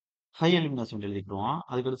கொடுக்கலாமா? High elimination எழுதிக்குவோம்.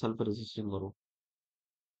 அதுக்கடுத்து சல்பர் ரெசிஸ்டிங் வரும்.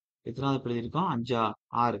 எத்தனாவது எழுதியிருக்கோம்? 5ஆ?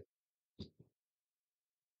 6.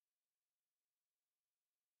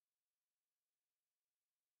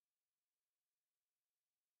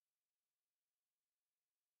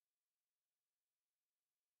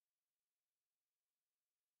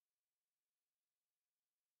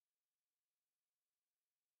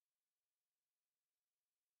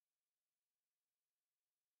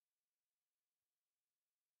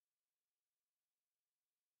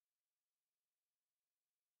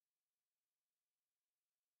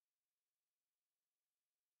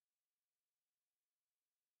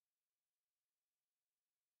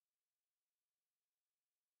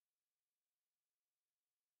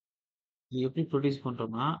 இது எப்படி ப்ரொடியூஸ்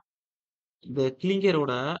பண்றோம்னா, இந்த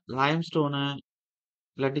கிளிங்கரோட லைம்ஸ்டோனு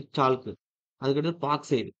இல்லாட்டி சால்க்கு, அதுக்கடுத்து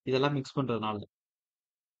பாக்சைடு இதெல்லாம் மிக்ஸ் பண்றதுனால.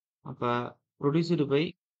 அப்ப produced by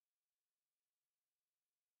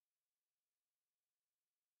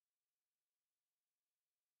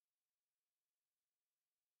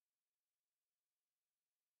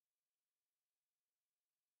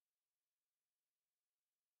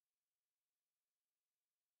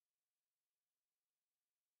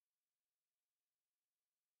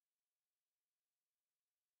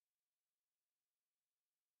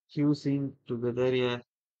fusing together a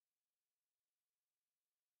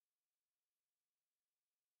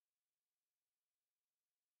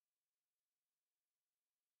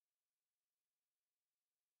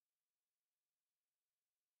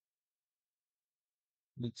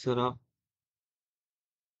mixture of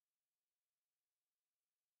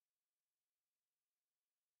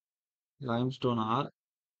limestone or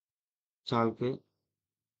chalk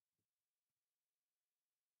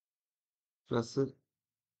plus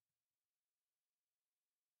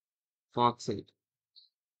bauxite.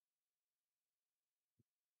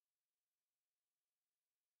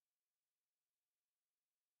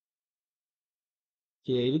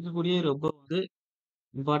 இருக்கக்கூடிய ரொம்ப வந்து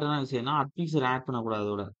இம்பார்ட்டன்டான விஷயம்னா அட்மிக்சர் ஆட் பண்ணக்கூடாது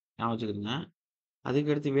அதோட. ஞாபகம் வச்சுக்கிடுங்க.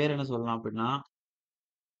 அதுக்கடுத்து வேற என்ன சொல்லலாம் அப்படின்னா,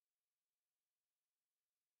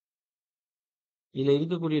 இதுல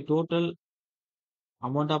இருக்கக்கூடிய total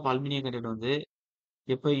amount of aluminium content வந்து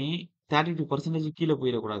எப்பயும் 32% கீழ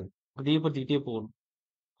போயிறக்கூடாது. அதிகப்படுத்திக்கிட்டே போகணும்.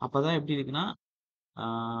 அப்பதான் எப்படி இருக்குன்னா, ஆ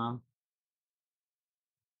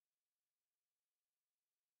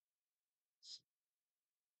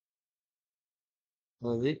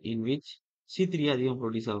அதாவது இன் விச் C3 அதிகம்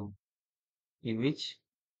ப்ரொடியூஸ் ஆகும். இன் விச்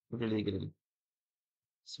இப்படி எழுதிக்கிறது.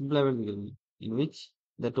 சிம்பிளாவே எழுதிக்கிறது. In which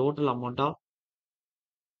the total amount of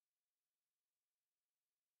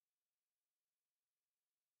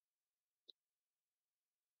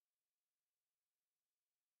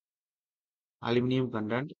aluminum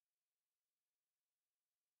content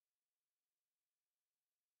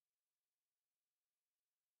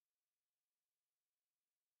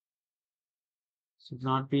should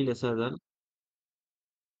not be lesser than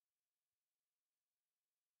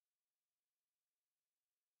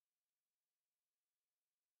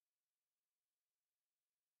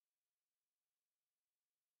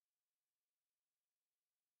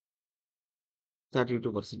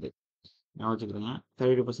 32%. ஞாபகம் வச்சுக்கிறேங்க.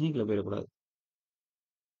 32% கீழ போயிறக்கூடாது.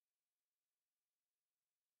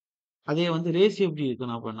 அதே வந்து ரேஷியோ எப்படி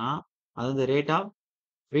இருக்கணும் அப்படின்னா, அதாவது rate of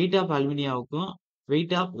weight of அலுமினியாவுக்கும்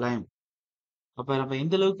weight of Lime. அப்ப நம்ம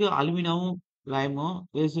எந்த அளவுக்கு அலுமினியாவும் லைமும்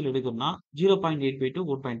ரேஷியோல எடுக்கணும்னா 0.85 to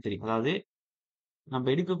 1.3. அதாவது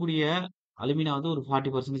நம்ம எடுக்கக்கூடிய அலுமினியா வந்து ஒரு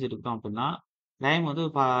 40% எடுக்கிறோம் அப்படின்னா, லைம் வந்து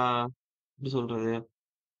எப்படி சொல்றது?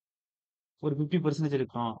 ஒரு 50%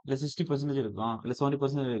 எடுக்கிறோம். இல்ல 60% எடுக்கிறோம். இல்ல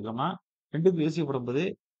 70% எடுக்கிறோம்னா 2க்கும் ரேஷியோ போடும்போது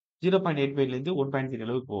 0.85 லேருந்து 1.3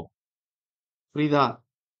 அளவுக்கு போகும். புரியுதா?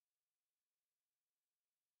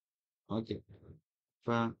 ஓகே.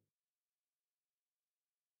 இப்ப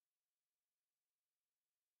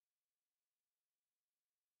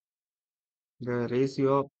the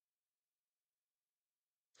ratio of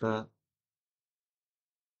the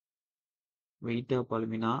weight of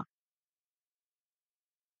alumina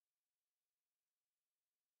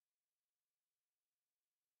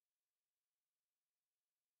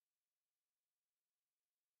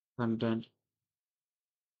content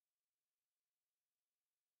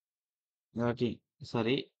இல்லாட்டி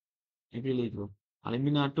சாரி எப்படி எழுதிக்கிறோம்?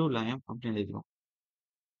 அலுமினா டு லயம் அப்படின்னு எழுதிக்கிறோம்.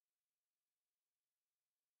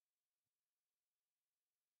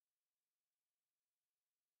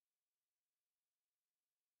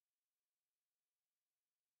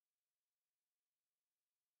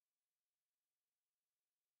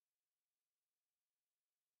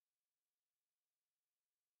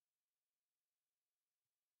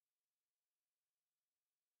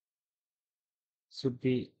 should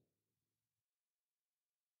be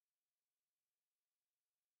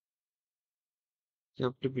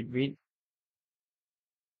kept between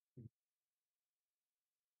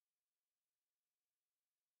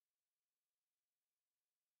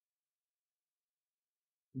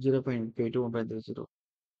 0.5 to 1.30.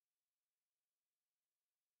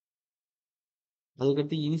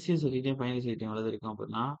 அதுக்கடுத்து இனிஷியல் செட்டிங்டையும் ஃபைனல் செட்டிங் எவ்வளவு இருக்கும்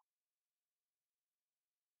அப்படின்னா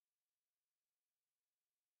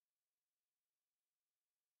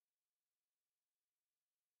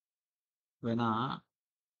வேணா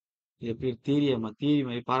இது எப்படி தியரி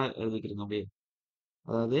மாதிரி எழுதிக்கிறோங்க அப்படியே.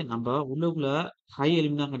 அதாவது நம்ம உள்ளுக்குள்ள ஹை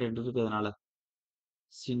எலிமினா கண்டென்ட் இருக்கிறதுனால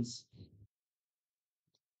since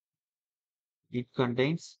it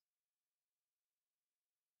contains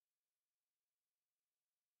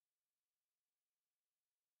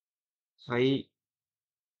high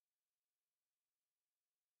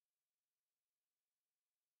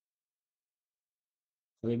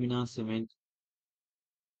alumina cement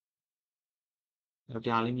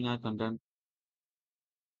இல்லாட்டி alumina content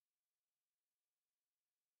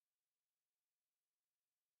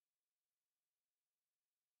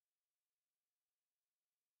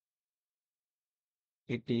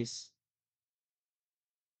it is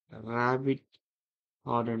rapid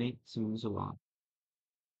hardening cement சொல்லுவாங்க.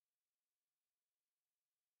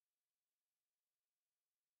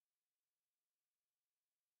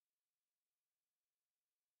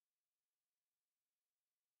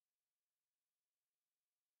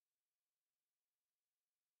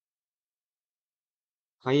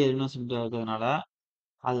 ஹை அலுமினா சிமெண்ட் இருக்கிறதுனால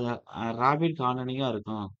அது ரேபிட் ஹார்டனிங்கா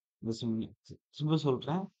இருக்கும். இந்த சிம்பிள்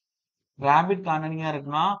சொல்றேன். ரேபிட் கார்னரிங்கா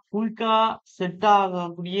இருக்குன்னா குயிக்கா செட்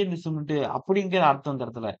ஆகக்கூடிய இந்த சிமெண்ட் அப்படிங்கிற அர்த்தம் இந்த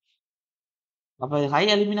இடத்துல. அப்ப ஹை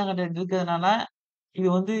அலுமினா கண்டென்ட் இருக்கிறதுனால இது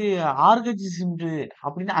வந்து ஆர்கஜி சிமெண்ட்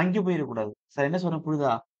அப்படின்னு அங்கே போயிடக்கூடாது. சார் என்ன சொல்றேன்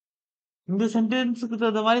புரியுதா? இந்த சென்டென்ஸுக்கு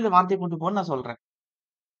தகுந்த மாதிரி இந்த வார்த்தையை கொண்டு போன்னு நான் சொல்றேன்.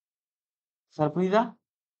 சார் புரியுதா?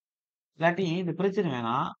 இல்லாட்டி இந்த பிரச்சனை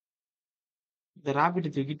வேணாம். இந்த ரேபிட்டை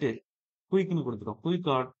தூக்கிட்டு குயிக்னு கொடுத்துரும்.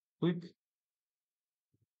 குயிக்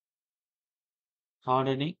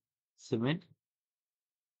ஹார்டனிங் சிமெண்ட்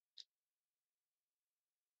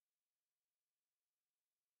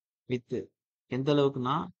வித் எந்த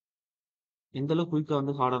அளவுக்குன்னா எந்த அளவுக்கு குயிக்கா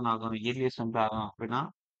வந்து ஹார்டன் ஆகும் ஏர்லியஸ்ட் ஆகும் அப்படின்னா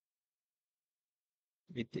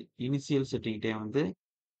வித் இனிஷியல் செட்டிங் டைம் வந்து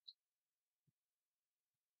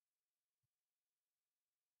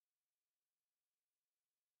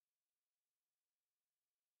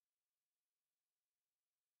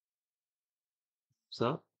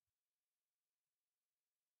சார்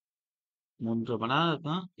 3 மணி நேரம்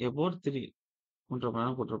இருக்கும். எபோட் 3 3 மணி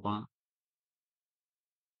நேரம் போட்டிருப்பான்.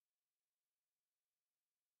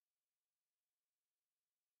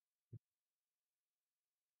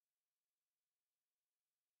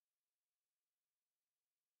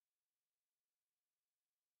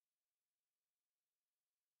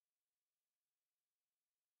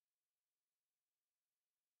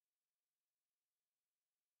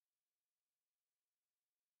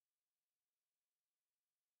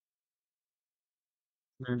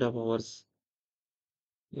 ரெண்டு ஹவர்ஸ்.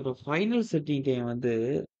 இதோட ஃபைனல் செட்டிங் டைம் வந்து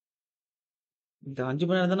இந்த 5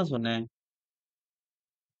 மணி நேரம் தானே சொன்னேன்.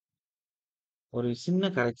 ஒரு சின்ன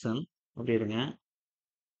கரெக்ஷன் அப்படி இருங்க.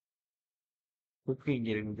 குக்கிங்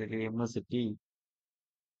இருக்குது எம்எஸ்டி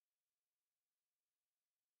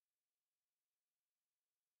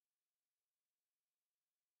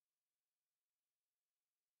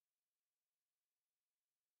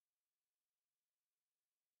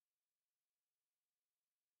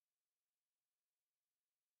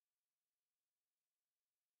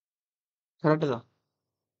கரெக்டு தான்.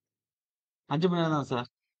 5 மணி நேரம் தான் சார்.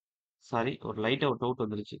 சாரி ஒரு லைட்டா ஒரு டவுட்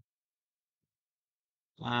வந்துருச்சு.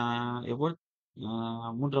 எபோட்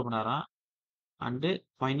 3 மணி நேரம் அண்டு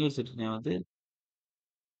ஃபைனல் செட்டிங் டைம் வந்து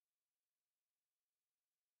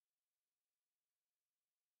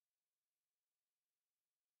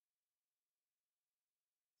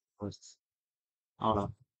அவ்வளோ.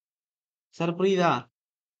 சார் புரியுதா?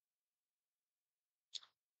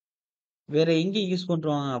 வேற எங்க யூஸ்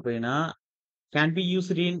பண்றாங்க அப்படின்னா கேன் பி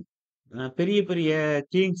யூஸ்ட் இன் பெரிய பெரிய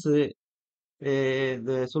கிளீன்ஸ்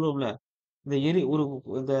இந்த சொல்லுவோம்ல இந்த ஒரு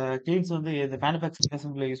இந்த கிளீன்ஸ் வந்து இந்த மேனுஃபேக்சரிங்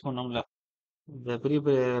அசம்பிளில யூஸ் பண்ணோம்ல இந்த பெரிய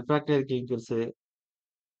பெரிய ஃபேக்டரி கிளீன்ஸ்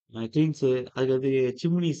கிளீன்ஸ் அதுக்கு வந்து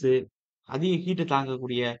சிம்னிஸ் அதிக ஹீட்டை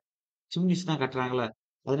தாங்கக்கூடிய சிம்னிஸ் தான் கட்டுறாங்கல்ல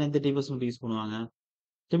அதெல்லாம் எந்த டைப் ஆஃப் யூஸ் பண்ணுவாங்க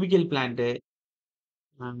கெமிக்கல் பிளான்ட்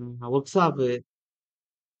ஒர்க் ஷாப்பு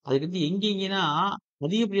அதுக்கடுத்து எங்கெங்கன்னா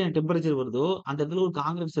அதிகப்படியான டெம்பரேச்சர் வருதோ அந்த இடத்துல ஒரு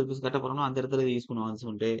காங்கிரீட் சர்ஃபேஸ் கட்ட போறோம்னா அந்த இடத்துல யூஸ் பண்ணுவாங்கன்னு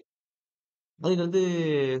சொல்லிட்டு அதுக்கு வந்து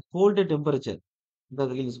கோல்டு டெம்பரேச்சர் இந்த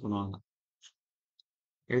இடத்துல யூஸ் பண்ணுவாங்க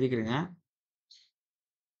எழுதிக்கிறேங்க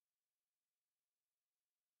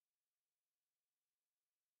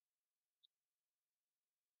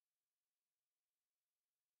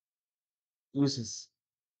uses.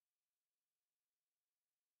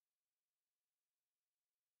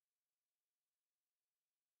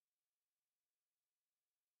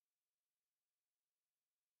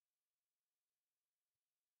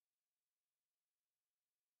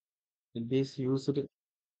 It is used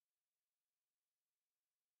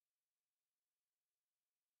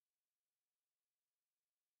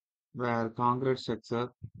where concrete structure.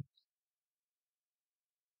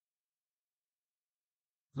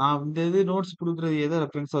 நான் இந்த இது நோட்ஸ் குடுக்குறது எத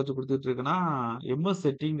ரெஃபரன்ஸா வச்சு குடுத்துட்டு இருக்கேன்னா, எம்எஸ்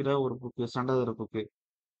செட்டிங்கிற ஒரு புக் ஸ்டாண்டர்ட் புக்.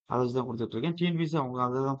 அத வச்சு தான் குடுத்துட்டு இருக்கேன். டிஎன்பிசி அவங்க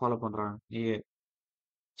அத தான் ஃபாலோ பண்றாங்க. நீங்க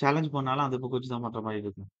சேலஞ்ச் பண்ணாலும் அந்த புக் வச்சு தான் பண்ற மாரி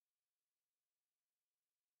இருக்கும்.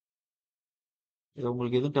 இது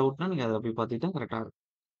உங்களுக்கு எதுவும் டவுட்னா நீங்க அத போய் பார்த்துக்கிட்டா கரெக்ட்டா இருக்கும்.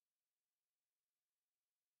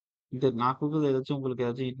 இந்த நான் குடுக்குறது ஏதாச்சும் உங்களுக்கு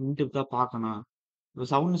ஏதாச்சும் இன் டெப்த்தா பார்க்கணும். இப்ப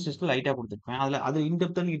சவுண்ட் டெஸ்ட் லைட்டா குடுத்துருப்பேன். அது இன்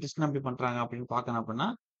டெப்த்தா நீங்க டெஸ்ட்லாம் எப்படி பண்றாங்க அப்படின்னு பார்க்கணும் அப்படின்னா,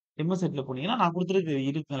 எம்எஸ் செட்ல போனீங்கன்னா, நான் குடுத்துருக்கு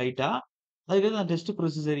இருக்கும் லைட்டா. அதுக்கு நான் டெஸ்ட்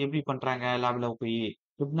ப்ரொசீஜர் எப்படி பண்றாங்க லேப்ல போயி,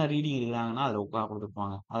 எப்படின்னா ரீடிங் எடுக்குறாங்கன்னா, அதுல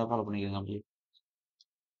குடுத்துருப்பாங்க. அத ஃபாலோ பண்ணிக்கங்க அப்படியே.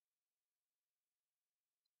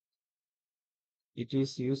 It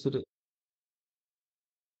is used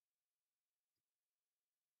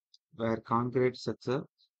where concrete structure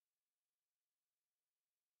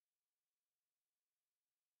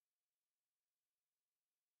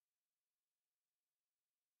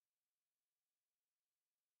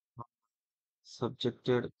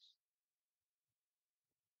subjected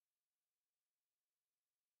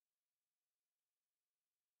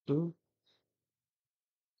to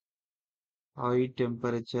high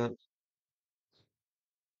temperature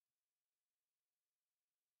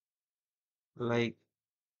like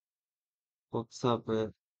workshop,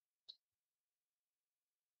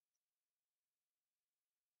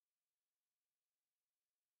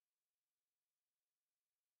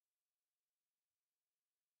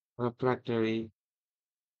 refractory,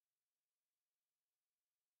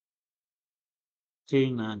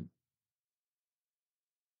 clean and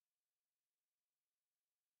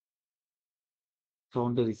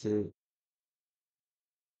foundries,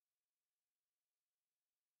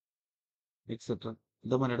 etcetera.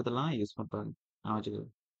 இந்த மாரி இடத்துலலாம் யூஸ் பண்றாங்க. ஞாபகம் வச்சுக்கங்க.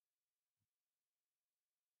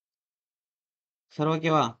 சரி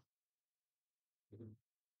ஓகேவா?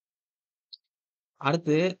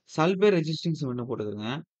 அடுத்து சல்பர் ரெசிஸ்டிங் சிமெண்ட் போட்டுக்கங்க.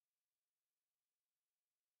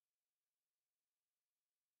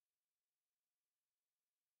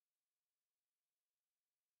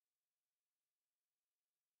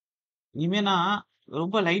 இனிமே நான்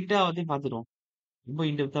ரொம்ப லைட்டா வந்து பார்த்துருவோம். ரொம்ப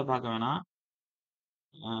இன் டெப்த்தா பார்க்க வேணாம்.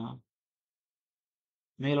 ஆ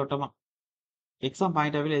மேலோட்டமா எக்ஸாம்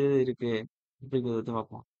பாயிண்ட் ஆஃப் வியூல எது எது இருக்கு அப்படிங்கிறத வச்சு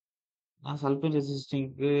பார்ப்போம். சல்பர்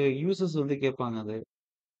ரெசிஸ்டிங்க்கு யூசஸ் வந்து கேட்பாங்க அது.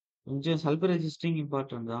 கொஞ்சம் சல்பர் ரெசிஸ்டிங்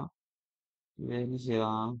இம்பார்ட்டன்ட் தான். இத என்ன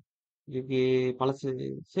செய்யலாம்? இதுக்கு பழசு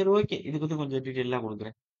சரி ஓகே. இதுக்கு வந்து கொஞ்சம் டீட்டெயிலா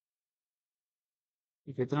குடுக்குறேன்.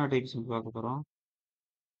 இப்ப எத்தனாவது டைப் சிமெண்ட் பார்க்க போறோம்?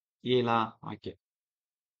 7ஆ? ஓகே.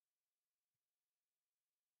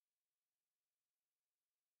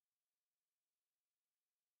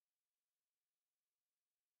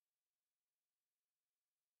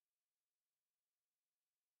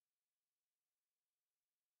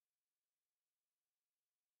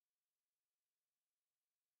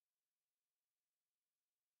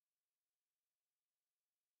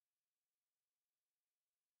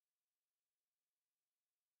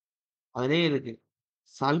 அதிலேயே இருக்கு.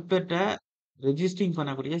 சல்பேட்ட ரெஜிஸ்டிங்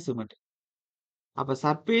பண்ணக்கூடிய சிமெண்ட். அப்ப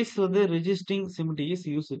சர்ஃபேஸ் வந்து ரெஜிஸ்டிங் cement is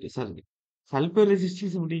used sorry sulphur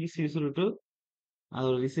resisting cement is used two அது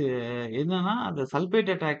ஒரு என்னன்னா அந்த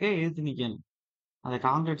சல்பேட் அட்டாக்கை எதிர்த்து நிக்கணும். அந்த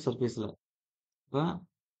கான்கிரீட் சர்ஃபேஸ்ல. இப்ப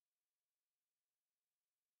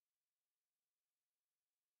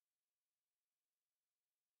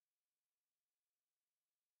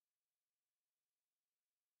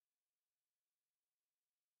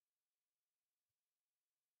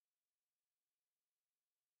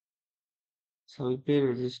sulphate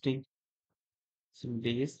ரெஜிஸ்டிங் cement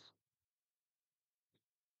is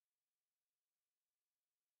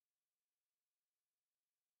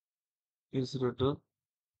used two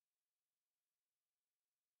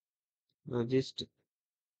ரெஜிஸ்ட்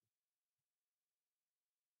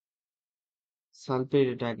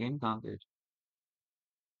sulphate attack in concrete.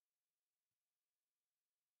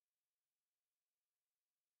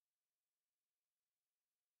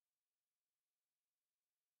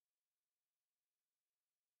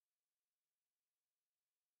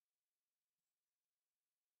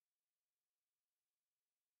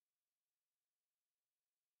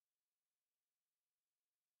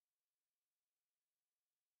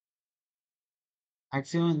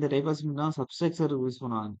 Maximum இந்த டைப் ஆஃப் சிமெண்ட் தான் சப்ஸ்ட்ரக்சர் யூஸ்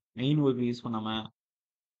பண்ணுவாங்க. மெயின் ஒர்க் யூஸ் பண்ணாம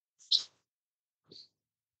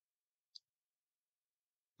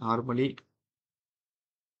Normally,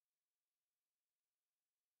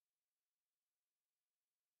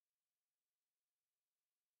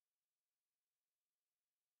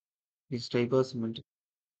 this type of cement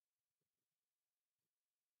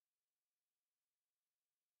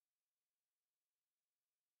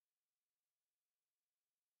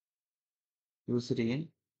used in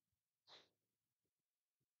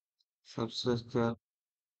substructure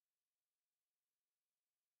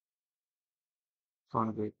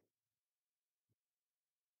concrete.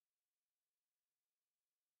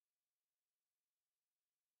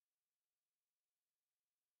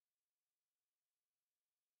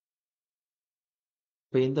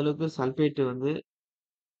 இப்ப எந்த அளவுக்கு சல்பேட் வந்து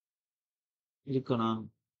இருக்கணும்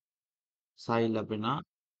சாயில் அப்படின்னா,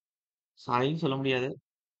 சாயில்னு சொல்ல முடியாது.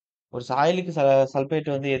 ஒரு சாயிலுக்கு சல்பேட்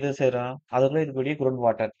வந்து எது சேரும்? அதுக்குள்ள இருக்கக்கூடிய கிரவுண்ட்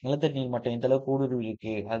வாட்டர். நிலத்தடி நீர் மட்டம் எந்த அளவுக்கு ஊடுருவி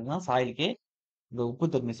இருக்கு. அதுதான் சாயிலுக்கே இந்த உப்பு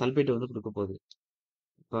தன்மை சல்பேட் வந்து குடுக்க போகுது.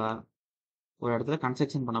 இப்ப ஒரு இடத்துல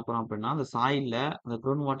கன்ஸ்ட்ரக்ஷன் பண்ண போறோம் அப்படின்னா, அந்த சாயில்ல அந்த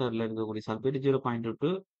கிரவுண்ட் வாட்டர்ல இருக்கக்கூடிய சல்பேட்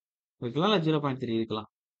 0.2 இருக்கலாம், இல்ல 0.3 இருக்கலாம்.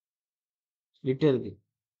 லிட்டருக்கு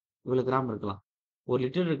இவ்வளவு கிராம் இருக்கலாம். 1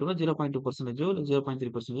 லிட்டர் இருக்குன்னா 0.2% இல்ல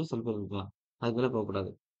 0.3% சல்பர் இருக்கலாம். அதுக்கு மேல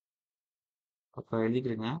போகக்கூடாது. அப்ப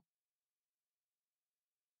எழுதிக்கிறேங்க.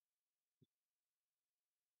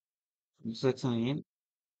 Instruction in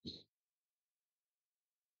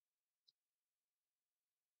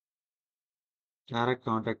direct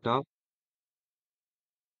contact of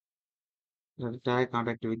direct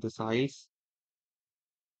contact with the soils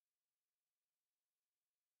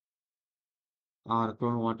or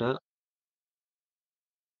groundwater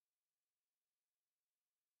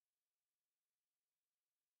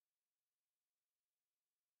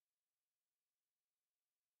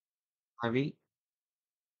having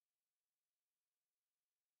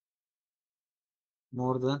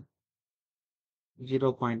more than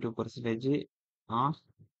 0.2 percentage or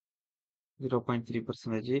 0.3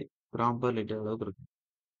 percentage gram per liter அளவுக்கு இருக்கும்.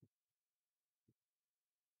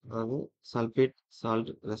 அதாவது சல்பேட்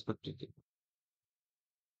சால்ட் ரெஸ்பெக்டிவ்லி.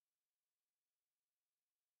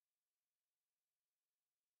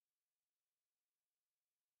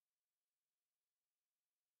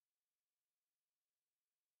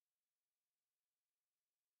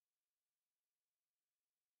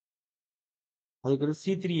 அதுக்கடுத்து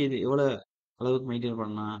C3 எது எவ்வளவு அளவுக்கு மெயின்டைன்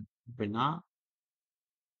பண்ணலாம் அப்படின்னா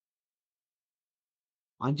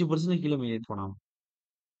 5% கீழே மெயின்டைன் பண்ணலாம்.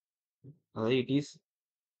 அதாவது it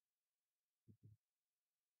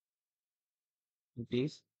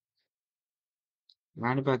is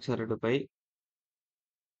manufactured by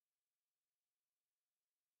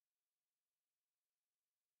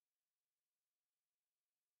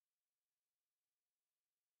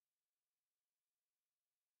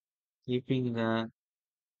keeping the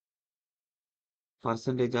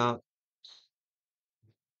percentage of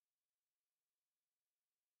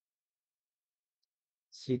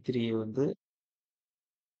C3 வந்து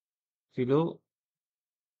below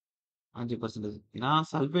 5%. ஏன்னா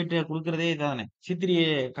சல்பேட் குடுக்குறதே இதானே. C3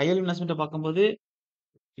 கையளவு இன்வெஸ்ட்மெண்ட்ட பார்க்கும்போது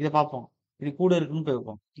இத பார்ப்போம். இது கூட இருக்குன்னு போய்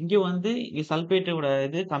வைப்போம். இங்க வந்து இங்க சல்பேட்டோட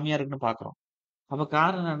இது கம்மியா இருக்குன்னு பார்க்குறோம். அப்ப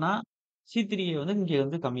காரணம் என்னன்னா, C3 வந்து இங்க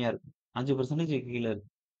வந்து கம்மியா இருக்கு. 5% கீழ இருக்கு.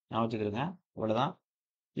 ஞாபகம் வச்சுக்கிடுங்க. அவ்வளவுதான்.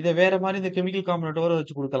 இத வேற மாரி இந்த கெமிக்கல் காம்பனன்ட்டோட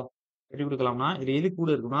வச்சு குடுக்கலாம். எப்படி குடுக்கலாம்னா, இதுல எது கூட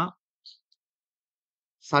இருக்குன்னா,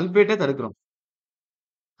 சல்பேட்ட தடுக்கிறோம்.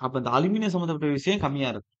 அப்ப இந்த அலுமினியம் சம்மந்தப்பட்ட விஷயம் கம்மியா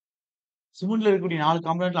இருக்கும். சிமெண்ட்ல இருக்கக்கூடிய 4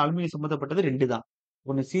 காம்பனன்ட்ல அலுமினியம் சம்மந்தப்பட்டது 2 தான்.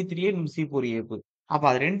 ஒண்ணு C3A, இன்னொன்னு C4A. அப்ப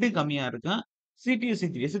அது 2ம் கம்மியா இருக்கும். C2S,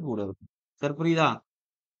 C3S கூட இருக்கும். சார் புரியுதா?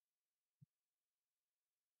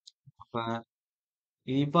 அப்ப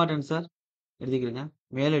இது இம்பார்ட்டன்ட் சார். எழுதிக்கிறேங்க.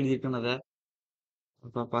 மேல எழுதியிருக்கேன் அத.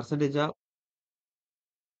 அப்ப percentage of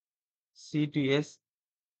C2S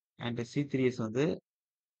and C3S வந்து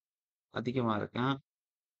அதிகமா இருக்கும்.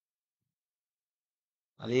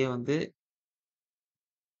 அதே வந்து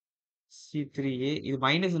C3A இது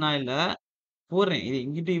மைனஸ் நான் இல்ல. போடுறேன். இது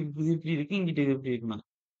இங்கிட்டு இது இப்படி இருக்கு, இங்கிட்டு இது இப்படி இருக்குண்ணா.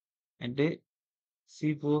 அண்ட்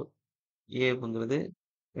C4A அப்படிங்கிறது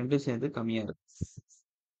 2ம் சேர்ந்து கம்மியா இருக்கு.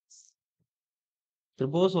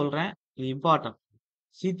 திரும்பவும் சொல்றேன். இது இம்பார்ட்டன்ட்.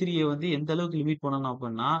 C3A வந்து எந்த அளவுக்கு லிமிட் பண்ணணும்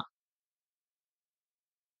அப்படின்னா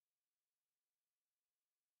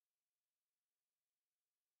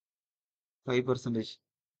 5%.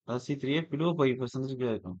 அதாவது C3A below 5%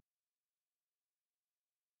 இருக்கும்.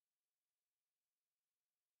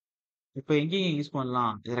 இப்ப எங்கேங்க யூஸ்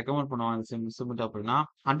பண்ணலாம்? இத ரெக்கமெண்ட் பண்ணுவாங்க சிமெண்ட் அப்படின்னா,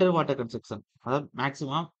 அண்டர் வாட்டர் கன்ஸ்ட்ரக்ஷன். அதாவது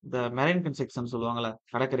மேக்ஸிமம் இந்த மெரைன் கன்ஸ்ட்ரக்ஷன் சொல்லுவாங்கல்ல,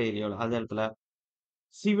 கடற்கரை ஏரியாவுல அந்த இடத்துல.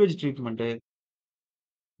 சீவேஜ் ட்ரீட்மெண்ட்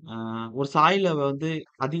ஒரு சாயில்ல வந்து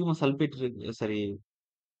அதிகமா சல்பேட் இருக்கு சரி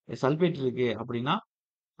சல்பேட் இருக்கு அப்படின்னா,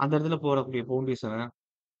 அந்த இடத்துல போடக்கூடிய ஃபவுண்டேஷன்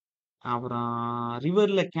அப்புறம்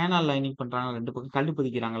ரிவர்ல கேனால் லைனிங் பண்றாங்க. 2 பக்கம் கல்லு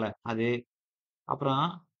பதிக்கிறாங்கல்ல அது. அப்புறம்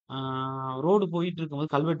ஆ ரோடு போயிட்டு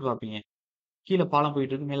இருக்கும்போது கல்வெட்டு பார்ப்பீங்க. கீழ பாலம்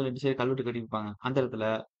போயிட்டு இருக்கு. மேல 2 சைடு கல்வெட்டு கட்டியிருப்பாங்க. அந்த இடத்துல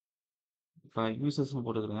இப்ப யூசஸ்ன்னு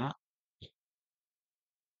போட்டுக்கிறேங்க.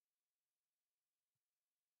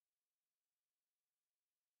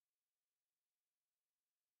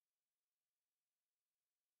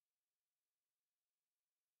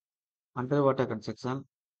 Under water construction,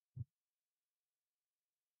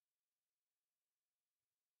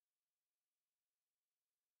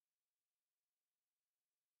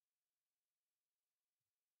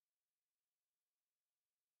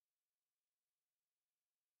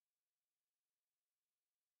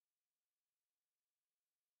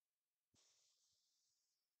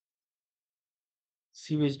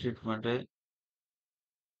 sewage treatment,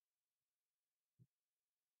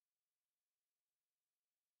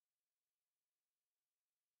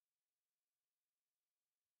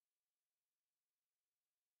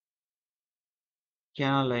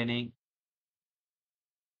 canal lining,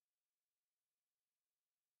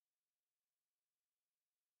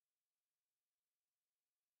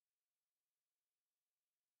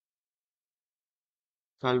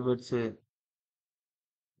 கல்வெட்ஸ்,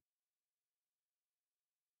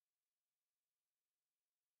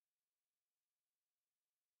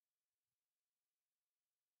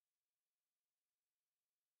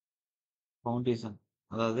 foundation.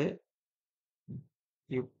 அதாவது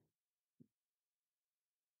இப்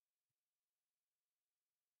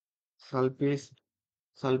சல்பேஸ்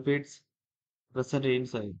சல்பேட்ஸ் பிரசன்ட் இன்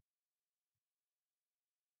சாயில்.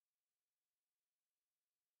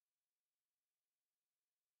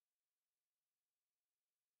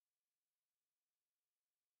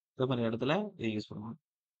 இந்த மாரி இடத்துல இத யூஸ் பண்ணுவாங்க.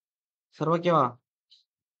 சரி ஓகேவா?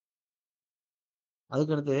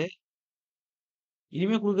 அதுக்கடுத்து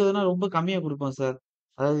இனிமே குடுக்குறதுன்னா ரொம்ப கம்மியா குடுப்பேன் சார்.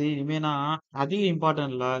 அதாவது இனிமே நான் அதிக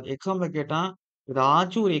இம்பார்ட்டன்ட் இல்ல. எக்ஸாம்ல கேட்டா,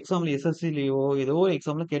 ஏதாச்சும் ஒரு எக்ஸாம்ல எஸ்எஸ்சிலயோ ஏதோ ஒரு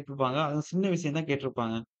எக்ஸாம்ல கேட்டிருப்பாங்க. அது சின்ன விஷயம் தான்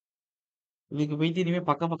கேட்டிருப்பாங்க. இதுக்கு போயிட்டு இனிமே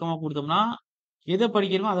பக்கம் பக்கமா குடுத்தோம்னா, எத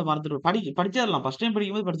படிக்கிறோமோ அத மறந்துருவோம். படிச்சிரலாம். ஃபர்ஸ்ட் டைம்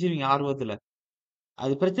படிக்கும்போது படிச்சிருவீங்க ஆர்வத்துல.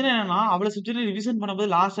 அது பிரச்சனை என்னன்னா, அவ்வளவு சுற்றி ரிவிஷன் பண்ணும்போது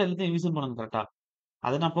லாஸ்ட்டா எல்லாத்தையும் ரிவிஷன் பண்ணணும் கரெக்ட்டா.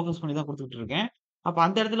 அத நான் ஃபோக்கஸ் பண்ணி தான் குடுத்துட்டு இருக்கேன். அப்ப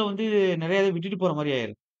அந்த இடத்துல வந்து நெறைய இத விட்டுட்டு போற மாரி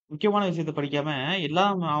ஆயிரும். முக்கியமான விஷயத்த படிக்காம,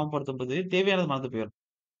 எல்லாம் ஞாபகப்படுத்தும்போது தேவையானது மறந்து போயிரும்.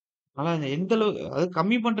 அதனால இந்த எந்த அளவு அதாவது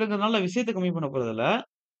கம்மி பண்றேங்கிறதுனால விஷயத்த கம்மி பண்ண போறதில்ல.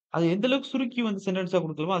 அது எந்த அளவுக்கு சுருக்கி வந்து சென்டென்ஸா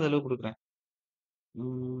குடுக்கலாமோ, அந்த அளவுக்கு குடுக்குறேன்.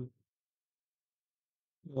 ம்.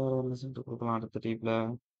 வேற என்ன சென்டென்ஸ் குடுக்கலாம் அடுத்த டைப்ல.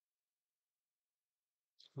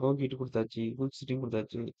 லோகிட்டு குடுத்தாச்சு. Full sitting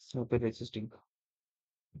குடுத்தாச்சு. Super resisting.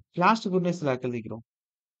 Last goodness lock எழுதிக்கிறோம்.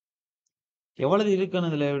 எவ்வளவு இருக்குன்னு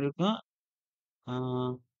இதுல இருக்கும். ஆ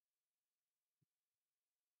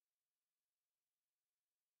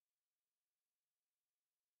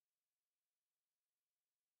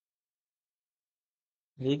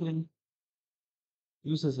எழுதிக்கிறேங்க.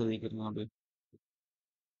 யூசர்ஸ் எழுதிக்கிறேங்க அப்படியே.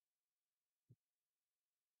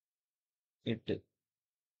 8.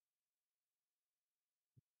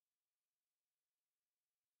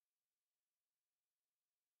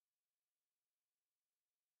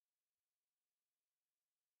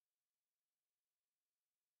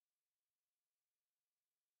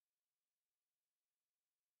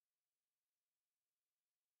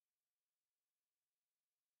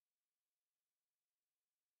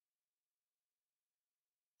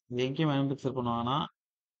 இது எங்கே மேனுஃபேக்சர் பண்ணுவாங்கன்னா,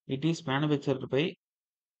 it is manufactured by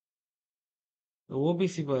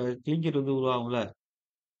OBC clinker வந்து உருவாகும்ல,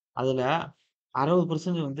 அதுல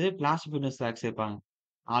 60% வந்து பிளாஸ்டிக் ஃபிட்னஸ் லாக் சேர்ப்பாங்க.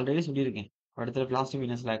 ஆல்ரெடி சொல்லியிருக்கேன். ஒரு இடத்துல பிளாஸ்டிக்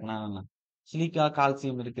ஃபிட்னஸ் லாக்னா என்ன? சிலிக்கா,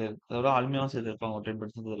 கால்சியம் இருக்கு. அதோட அலுமினியம் சேர்த்திருப்பாங்க ஒரு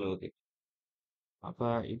 10% அளவுக்கு. அப்ப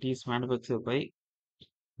it is manufactured by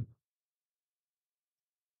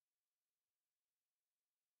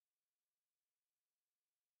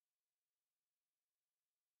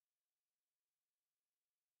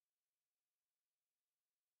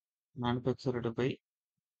manufactured by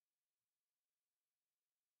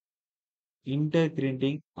inter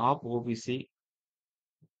of OBC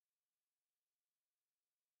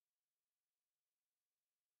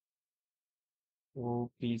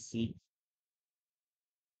OBC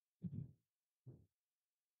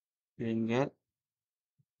clinker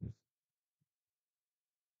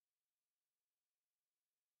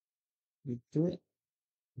with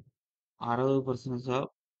 60%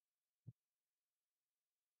 of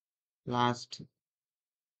blast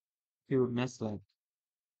fitness lock.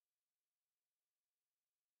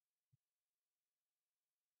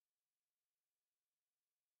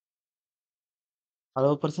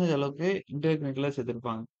 60% அளவுக்கு இன்டர்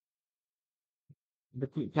சேர்த்திருப்பாங்க. இந்த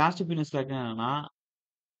பிளாஸ்டிக் ஃபிட்னஸ் லாக் என்னன்னா,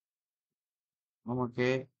 நமக்கு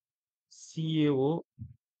CaO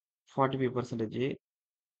 45%,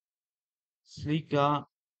 சிலிக்கா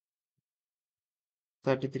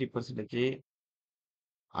 33%,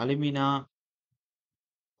 அலுமினா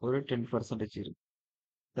ஒரு 10% இருக்கு.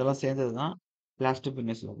 இதெல்லாம் சேர்ந்தது தான் பிளாஸ்டிக்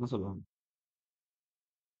ஃபிட்னஸ் லாக்னு சொல்லுவாங்க.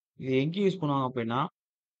 இது எங்க யூஸ் பண்ணுவாங்க அப்படின்னா,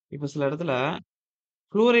 இப்ப சில இடத்துல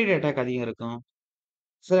குளோரைடு அட்டாக் அதிகம் இருக்கும்.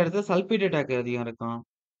 சில இடத்துல சல்பேட் அட்டாக் அதிகம் இருக்கும்.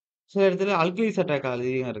 சில இடத்துல அல்கைல்ஸ் அட்டாக்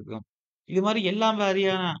அதிகம் இருக்கும். இது மாரி எல்லா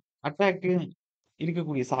மாரியான அட்டாக்கு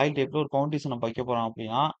இருக்கக்கூடிய சாயில் டைப்ல ஒரு ஃபவுண்டேஷன் நம்ம வைக்க போறோம்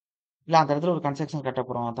அப்படின்னா, இல்ல அந்த இடத்துல ஒரு கன்ஸ்ட்ரக்ஷன் கட்டப்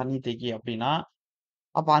போறோம் தண்ணி தேக்கி அப்படின்னா,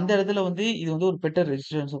 அப்ப அந்த இடத்துல வந்து இது வந்து ஒரு பெட்டர்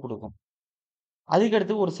ரெசிஸ்டன்ஸ குடுக்கும்.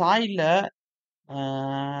 அதுக்கடுத்து ஒரு சாயில்ல ஆ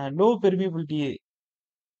லோ பெர்மியபிலிட்டி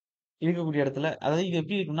இருக்கக்கூடிய இடத்துல அதாவது இது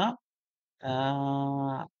எப்படி இருக்கும்னா, ஆ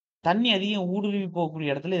தண்ணி அதிகம் ஊடுருவி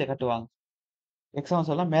போகக்கூடிய இடத்துல இத கட்டுவாங்க. எக்ஸாம்பிள்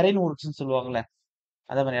சொல்லலாம் மெரைன் வொர்க்ஸ்ன்னு சொல்லுவாங்கல்ல.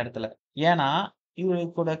 அந்த மாரி இடத்துல. ஏன்னா, இது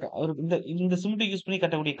கூட ஒரு இந்த இந்த சிமெண்ட் யூஸ் பண்ணி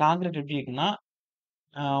கட்டக்கூடிய கான்கிரீட் எப்படி இருக்குன்னா,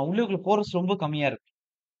 உள்ளுக்குள்ள போரஸ் ரொம்ப கம்மியா இருக்கும்.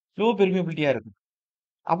 லோ பெர்மியபிலிட்டியா இருக்கும்.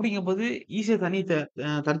 அப்படிங்கும்போது ஈஸியா தண்ணி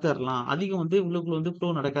தடுத்தரலாம். அதிகம் வந்து உள்ளுக்குள்ள வந்து ஃப்ளோ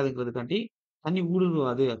நடக்காதுங்கிறதுக்காண்டி, தண்ணி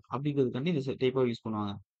ஊடுருவாது அப்படிங்கிறதுக்காண்டி இந்த டைப்பா யூஸ்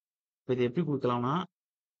பண்ணுவாங்க. இப்ப இத எப்படி குடுக்கலாம்னா,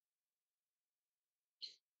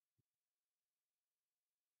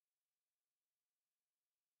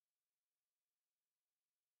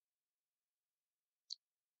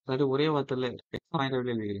 அதாவது ஒரே வார்த்தையில பாயிண்ட்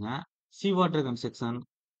எழுதிருங்க. சீ வாட்டர் கன்ஸ்ட்ரக்ஷன்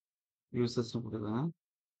யூசஸ்ன்னு போட்டுக்கோங்க.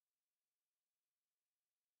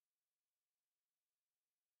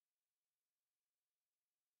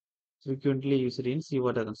 ஃப்ரீக்வென்ட்லி யூஸ்டு இன் சீ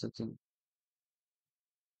வாட்டர் கன்ஸ்ட்ரக்ஷன்.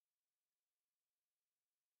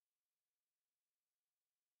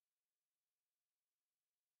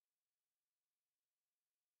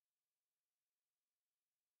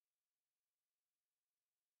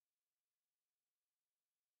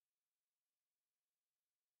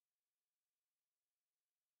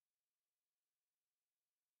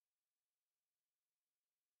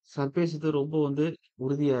 சர்ஃபேஸ் இது ரொம்ப வந்து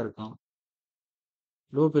உறுதியா இருக்கும்.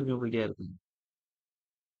 லோ பெர்மியபிலிட்டியா இருக்கும்.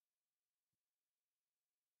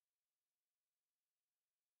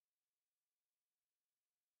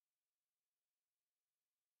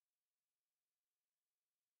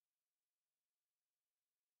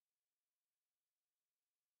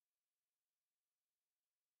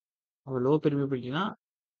 அப்ப லோ பெர்மியபிலிட்டினா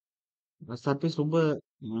சர்ஃபேஸ் ரொம்ப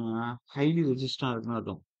ஹைலி ரெசிஸ்டா இருக்குன்னு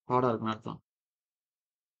அர்த்தம். ஹார்டா இருக்குன்னு அர்த்தம்.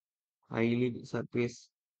 Highly surface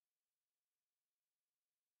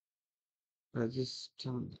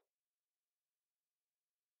resistant.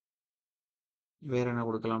 வேற என்ன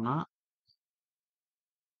குடுக்கலாம்னா,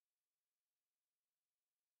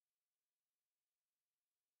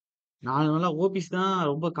 4 நாளா ஓபிஸ் தான்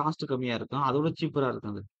ரொம்ப காஸ்ட் கம்மியா இருக்கும். அதோட சீப்பரா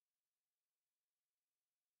இருக்கும் அது.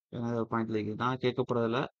 பாயிண்ட்ல இருக்கு. நான் கேட்க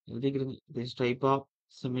போறதில்ல. எழுதிக்கிறேங்க. This type of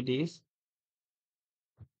cement is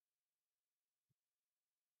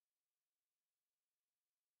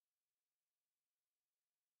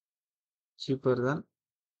cheaper than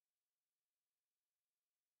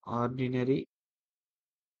ordinary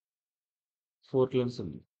Portland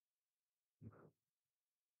cement.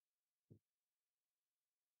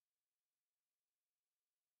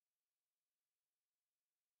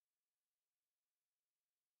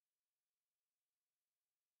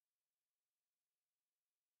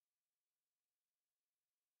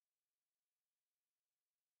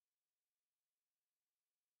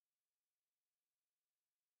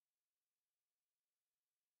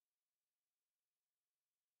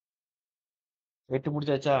 எட்டு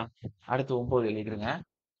முடிச்சாச்சா? அடுத்து 9 எழுதிக்கிறேங்க.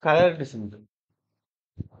 Coloured cement.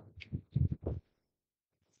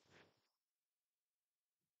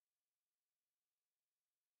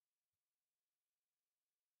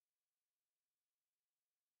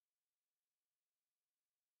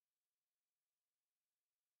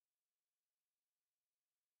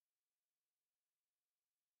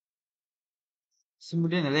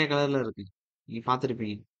 சிமெண்ட்லயே நெறைய கலர்ல இருக்கு. நீங்க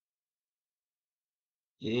பார்த்திருப்பீங்க.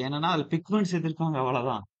 என்னன்னா, அதுல பிக்மெண்ட்ஸ் சேர்த்திருப்பாங்க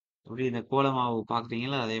அவ்வளவுதான். எப்படி இந்த கோல மாவு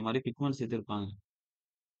பார்க்குறீங்கல்ல, அதே மாரி pigments சேர்த்திருப்பாங்க.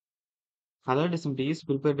 Colored cement is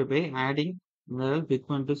prepared by adding mineral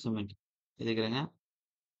pigment to cement. எழுதிக்கிறேங்க.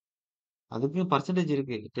 அதுக்கும் பெர்சன்டேஜ்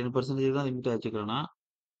இருக்கு. 10% தான் லிமிட்டா வச்சுக்கிறோம்னா,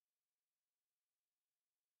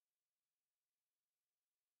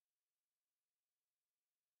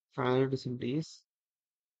 colored cement is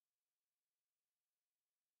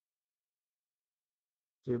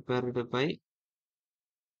prepared by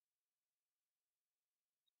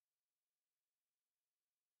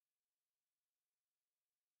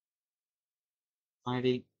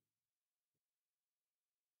adding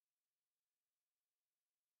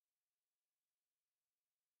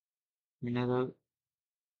mineral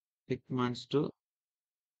pigments to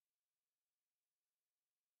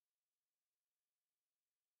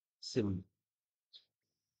sim.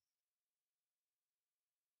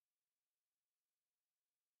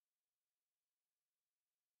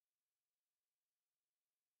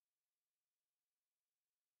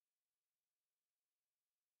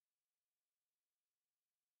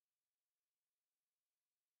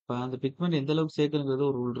 இப்ப அந்த பிக்மெண்ட் எந்த அளவுக்கு சேர்க்கணுங்கிறது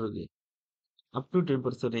ஒரு ரூல் இருக்கு. அப் டு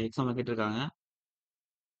 10% எக்ஸாம்ல கேட்டிருக்காங்க.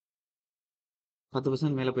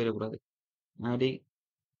 10% மேல போயிடக்கூடாது. அப்படி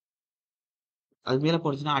அது மேல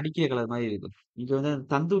போனுச்சுன்னா அடிக்கிற கலர் மாரி இருக்கும். இங்க வந்து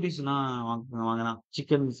தந்தூரிஸ்னா வாங்குனா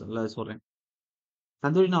சிக்கன்ஸ்ல சொல்றேன்.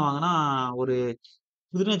 தந்தூரினா வாங்குனா ஒரு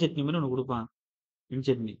புதினா சட்னி மாரி ஒண்ணு குடுப்பாங்க. கிரீன்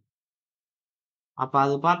சட்னி. அப்ப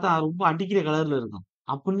அது பார்த்தா ரொம்ப அடிக்கிற கலர்ல இருக்கும்.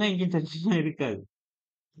 அப்டின்னா இங்க சட்னிலாம் இருக்காது.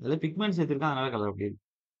 அதுல பிக்மெண்ட் சேர்த்திருக்கான். அதனால கலர் அப்படி இருக்கு.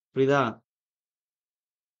 புரியுதா?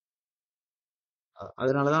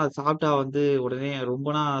 அதனால தான் அது சாப்பிட்டா வந்து உடனே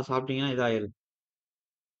ரொம்பனா சாப்பிட்டீங்கன்னா இதாயிரும்.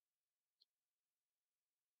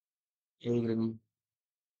 எழுதிக்கிறேங்க.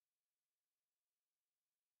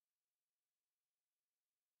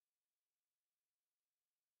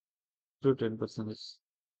 டூ 10%.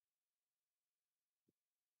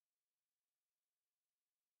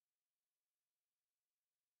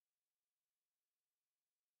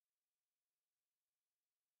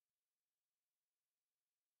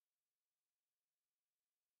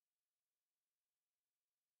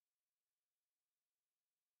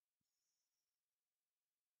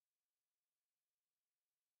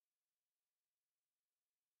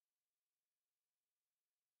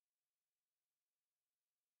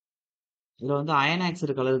 இதுல வந்து அயன்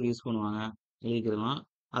ஆக்சைடு கலருக்கு யூஸ் பண்ணுவாங்க. எழுதிக்கிறலாம்.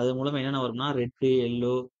 அது மூலமா என்னென்ன வரும்னா red,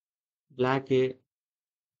 yellow, block,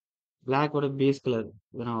 பிளாக்கோட base colour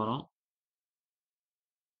இதெல்லாம் வரும்.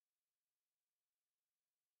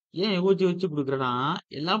 ஏன் யோசிச்சு யோசிச்சு குடுக்குறேன்னா,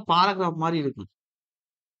 எல்லாம் பாராகிராஃப் மாரி இருக்கும்.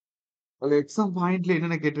 அதுல எக்ஸாம் பாயிண்ட்ல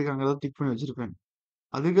என்னென்ன கேட்டிருக்காங்கிறத டிக் பண்ணி வச்சிருப்பேன்.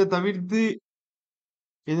 அதுக தவிர்த்து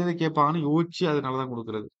எது எது கேட்பாங்கன்னு யோசிச்சு அதனால தான்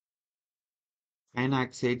குடுக்குறது. Iron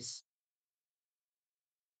oxides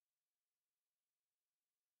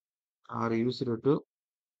R used two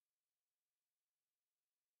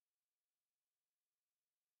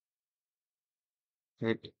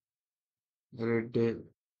red, red,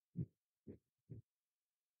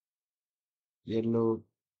 yellow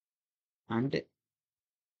and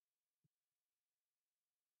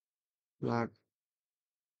black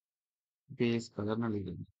base கலர்ன்னு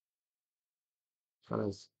எழுதிருங்க.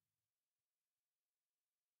 Colours.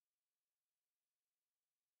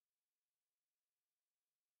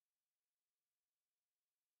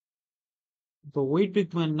 இப்போ ஒயிட்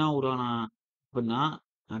பிக்மெண்ட் என்ன உருவானா அப்படின்னா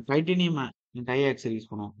டைட்டேனியம் டை ஆக்சைடு யூஸ்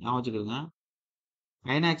பண்ணுவோம். ஞாபகம் வச்சுக்கோங்க.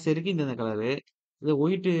 அயன் ஆக்சைடுக்கு இந்த கலரு. இது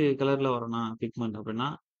ஒயிட் கலர்ல வரணும் பிக்மெண்ட் அப்படின்னா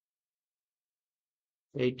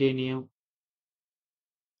titanium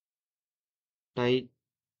di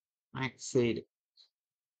oxide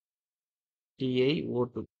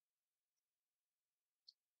TiO2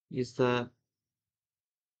 is the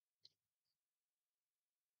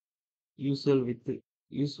usual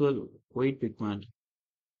white pigment.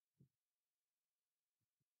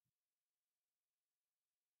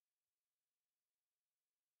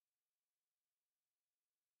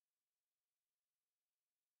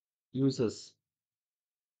 Uses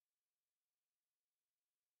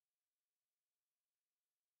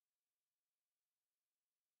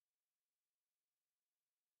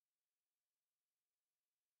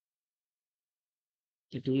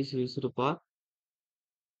it is used for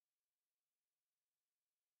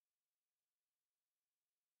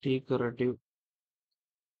decorative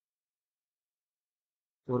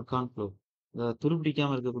work on floor. இந்த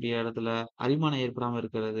துருப்பிடிக்காம இருக்கக்கூடிய இடத்துல அரிமானம் ஏற்படாம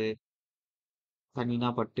இருக்கிறது தண்ணினா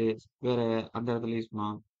பட்டு வேற அந்த இடத்துல யூஸ்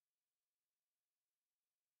பண்ணலாம்.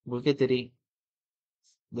 உங்களுக்கே தெரியும்.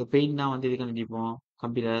 இந்த பெயிண்ட்னா வந்து இதுக்காண்டி அடிப்போம்.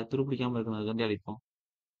 கம்பியில துருப்பிடிக்காம இருக்கிறதுக்காண்டி அடிப்போம்.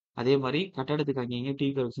 அதே மாதிரி கட்டடத்துக்கு அங்கேயும் டீ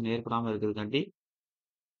கரெக்ஷன் ஏற்படாம இருக்கிறதுக்காண்டி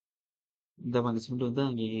இந்த மாதிரி சிமெண்ட் வந்து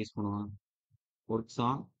அங்கேயும் யூஸ் பண்ணுவாங்க. ஒர்க்ஸ்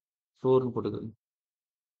ஆன் ஃப்ளோர்னு போட்டுருக்கு.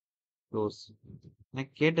 ஃப்ளோர்ஸ்.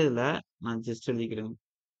 எனக்கு கேட்டதில்ல. நான் ஜஸ்ட் எழுதிக்கிறேன்.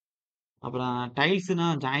 அப்புறம் டைல்ஸ்னா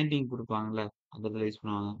ஜாயிண்டிங் குடுப்பாங்கல்ல. அந்த இடத்துல யூஸ்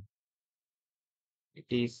பண்ணுவாங்க.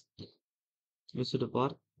 It is used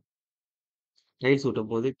for tiles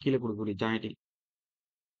ஒட்டும்போது கீழ குடுக்கக்கூடிய ஜாயிண்டிங்.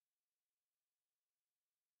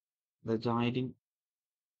 இந்த ஜாயிண்டிங்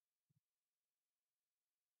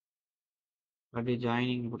அப்படியே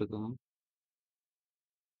ஜாயினிங் குடுக்கணும்.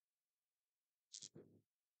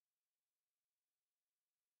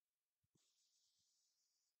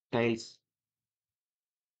 டைல்ஸ்.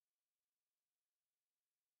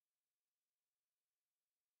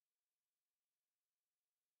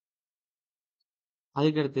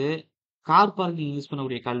 அதுக்கடுத்து கார் பார்க்கிங் யூஸ்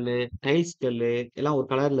பண்ணக்கூடிய கல்லு, டைல்ஸ் கல்லு எல்லாம் ஒரு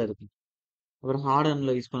கலர்ல இருக்கு. அப்புறம்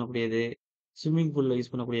ஹார்டன்ல யூஸ் பண்ணக்கூடியது, ஸ்விம்மிங் பூல்ல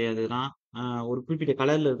யூஸ் பண்ணக்கூடியதுன்னா, ஒரு குறிப்பிட்ட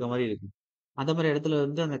கலர்ல இருக்க மாரி இருக்கும். அந்த மாரி இடத்துல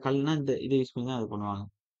வந்து அந்த கல்லுனா இந்த இத யூஸ் பண்ணி தான் அது பண்ணுவாங்க.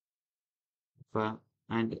 இப்ப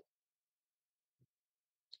and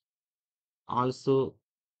also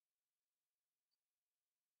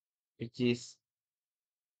which is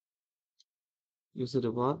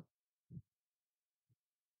used for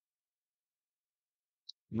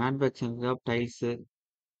manufacturing of tiles,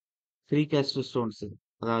 precast stones.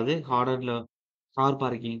 அதாவது ஹார்டன்ல car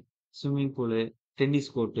parking, swimming pool, tennis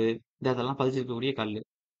court இதெல்லாம் பதிச்சிருக்கக்கூடிய கல்லு.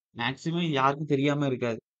 மேக்ஸிமம் இது யாருக்கும் தெரியாம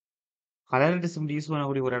இருக்காது. கலர்டு சிமெண்ட் யூஸ்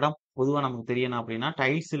பண்ணக்கூடிய ஒரு இடம் பொதுவா நமக்கு தெரியணும் அப்படின்னா,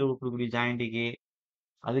 டைல்ஸ்ல இருக்கக்கூடிய ஜாயிண்ட்டுக்கு,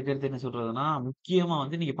 அதுக்கடுத்து என்ன சொல்றதுன்னா, முக்கியமா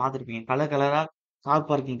வந்து நீங்க பார்த்திருப்பீங்க. கலர் கலரா கார்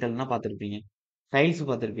பார்க்கிங் கல்லுனா பார்த்திருப்பீங்க. டைல்ஸ்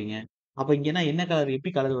பார்த்திருப்பீங்க. அப்ப இங்கன்னா என்ன கலர்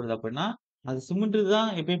எப்படி கலர் வருது அப்படின்னா, அது சிமெண்ட் தான்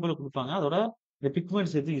எப்பயும் போல குடுப்பாங்க. அதோட இந்த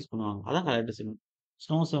பிக்மெண்ட்ஸ் சேர்த்து யூஸ் பண்ணுவாங்க. அதான் கலர்டு சிமெண்ட்.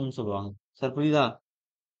 ஸ்னோ சிமெண்ட்னு சொல்லுவாங்க. சார் புரியுதா?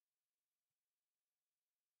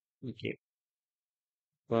 Okay.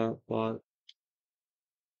 For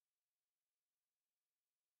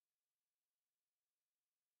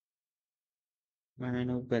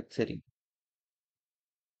manufacturing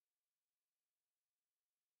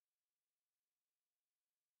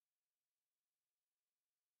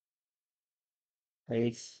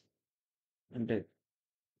tiles and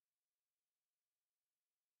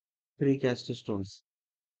precast stones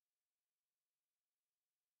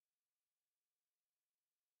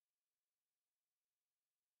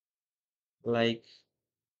like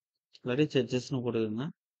இல்லாட்டி சர்ச்சஸ்ன்னு போட்டுக்கோங்க.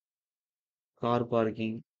 Car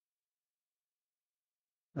parking.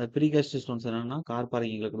 அது ப்ரீகாஸ்ட் ஸ்டோன்ஸ் என்னன்னா, கார்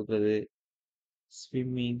பார்க்கிங்ல குடுக்குறது,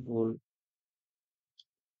 ஸ்விம்மிங் பூல்,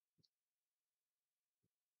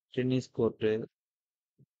 டென்னிஸ் கோர்ட்டு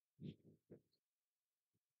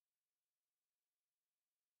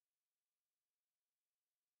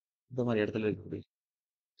இந்த மாரி இடத்துல இருக்கக்கூடிய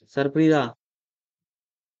சார் புரியுதா?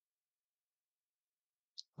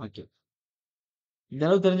 ஓகே. இந்த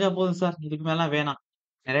அளவுக்கு தெரிஞ்சா போதும் சார். இதுக்கு மேலலாம் வேணாம்.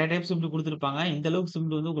 நெறைய டைப் சிமெண்ட் குடுத்துருப்பாங்க. இந்த அளவுக்கு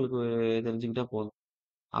சிமெண்ட் வந்து உங்களுக்கு தெரிஞ்சுக்கிட்டா போதும்.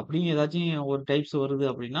 அப்படியும் ஏதாச்சும் ஒரு டைப்ஸ் வருது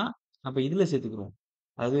அப்படின்னா, நம்ம இதுல சேர்த்துக்குருவோம்.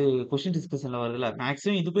 அதாவது கொஸ்டின் டிஸ்கஷன்ல வருதுல்ல,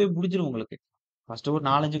 மேக்ஸிமம் இதுக்குள்ளயே முடிஞ்சிரும் உங்களுக்கு. ஃபர்ஸ்ட்டு ஒரு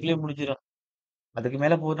 4, 5க்குள்ளயே முடிஞ்சிரும். அதுக்கு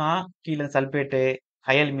மேல போனா, கீழ sulphate,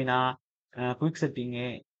 high alumina, quick setting,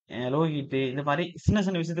 low heat இந்த மாரி சின்ன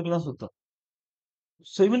சின்ன விஷயத்துக்குள்ள தான் சுத்தும்.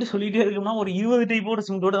 சிமெண்ட் சொல்லிட்டே இருக்கோம்னா, ஒரு 20 டைப்போட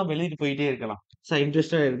சிமெண்டோட நம்ம எழுதிட்டு போயிட்டே இருக்கலாம். சார்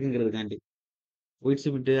இன்ட்ரெஸ்ட்டா இருக்குங்கிறதுக்காண்டி. ஒயிட்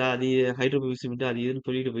சிமெண்ட் அது ஹைட்ரோபோபிக் சிமெண்ட் அது இதுன்னு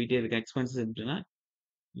சொல்லிட்டு போயிட்டே இருக்கேன். எக்ஸ்பென்சிவ் சிமெண்ட்னா,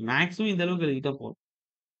 மேக்ஸிமம் இந்த அளவுக்கு எழுதிட்டா போதும்.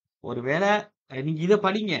 ஒரு வேள நீங்க இத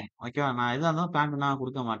படிங்க. ஓகேவா? நான் எதா இருந்தாலும் பிளான் பண்ணாம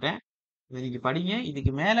குடுக்க மாட்டேன். இத நீங்க படிங்க.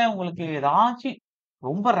 இதுக்கு மேல உங்களுக்கு ஏதாச்சும்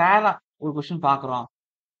ரொம்ப ரேரா ஒரு கொஸ்டின் பார்க்குறோம்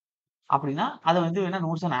அப்படின்னா, அத வந்து வேணா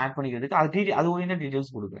நோட்ஸ்ல நான் ஆட் பண்ணிக்கிறதுக்கு அது ஓரியன்டா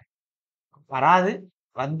டீட்டெயில்ஸ் குடுக்குறேன். வராது,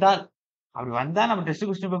 வந்தால் அப்படி வந்தா நம்ம டெஸ்ட்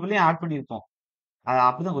கொஸ்டின் பேப்பர்லயும் ஆட் பண்ணியிருப்போம்.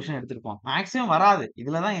 அப்படிதான் கொஸ்டின் எடுத்திருப்போம். மேக்ஸிமம் வராது.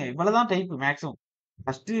 இதுல தான் இவ்வளவு தான் டைப் மேக்ஸிமம்.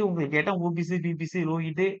 ஃபர்ஸ்ட்டு உங்களுக்கு கேட்டா OBC, BBC,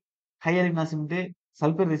 லோஹிட்டு, high அலிக்னா cement,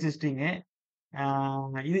 sulphur resisting ஆ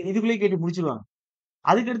இதுக்குள்ளயே கேட்டு முடிச்சுருவாங்க.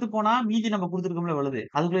 அதுக்கு அடுத்து போனா மீதி நம்ம குடுத்துருக்கோம்ல இவ்வளது.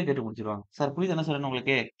 அதுக்குள்ளயே கேட்டு முடிச்சுருவாங்க. சார் புரியுது என்ன சொல்றேன்னு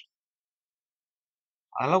உங்களுக்கு?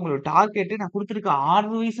 அதெல்லாம் உங்களுக்கு டார்கெட் நான் குடுத்துருக்க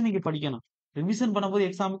ஆர்டர் வைஸ் நீங்க படிக்கணும். ரிவிஷன் பண்ணும்போது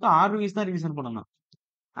எக்ஸாமுக்கு ஆர்டர் வைஸ் தான் ரிவிஷன் பண்ணணும்.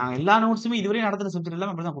 நான் எல்லா நோட்ஸுமே இதுவரையும் நடத்துன சப்ஜெக்ட்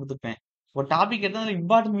எல்லாமே அப்படிதான் குடுத்துருப்பேன். ஒரு டாபிக் எடுத்தா அதுல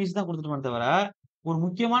இம்பார்டன்ட் வைஸ் தான் குடுத்துருப்பேனே தவிர, ஒரு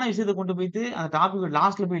முக்கியமான விஷயத்த கொண்டு போயிட்டு அந்த டாபிக்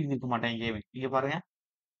லாஸ்ட்ல போய் எழுதியிருக்க மாட்டேன் எங்கேயுமே. இங்க பாருங்க.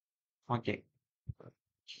 ஓகே.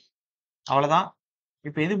 அவ்வளதான்.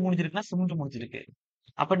 இப்ப எது முடிஞ்சிருக்குன்னா, சிமெண்ட் முடிஞ்சிருக்கு.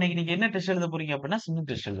 அப்ப இன்னைக்கு நீங்க என்ன டெஸ்ட் எழுத போறீங்க அப்படின்னா, சிமெண்ட்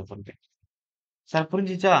டெஸ்ட் எழுத போறீங்க. சார்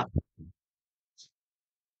புரிஞ்சுச்சா?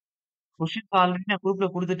 கொஸ்டின்ஸ் ஆல்ரெடி நான் குரூப்ல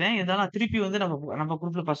குடுத்துட்டேன். இருந்தாலும் நான் திருப்பி வந்து நம்ம நம்ம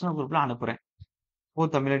குரூப்ல பர்சனல் குரூப்ல அனுப்புறேன்.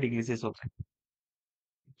 போத் தமிழ் அண்ட் இங்கிலீஷே சொல்றேன்.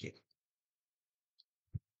 Okay.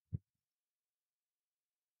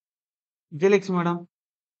 Vijayalakshmi madam,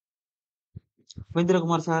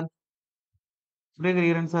 Upendra Kumar sir,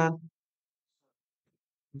 சுரேகர் sir,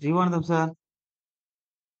 Jeevanandam sir,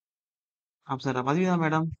 sir Madhumitha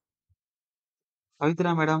madam,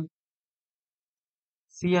 Pavithra madam,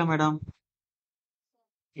 சியா madam,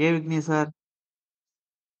 Vignesh sir,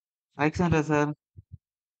 Alexander sir,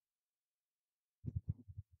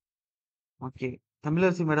 okay.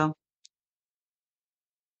 Tamilarasi madam,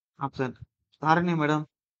 absent. Tharini madam,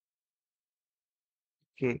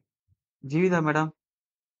 okay. Jeevitha madam,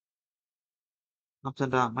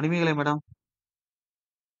 ஆப்சென்ட்டா. Manimekalai madam,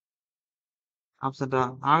 ஆப்சென்ட்டா.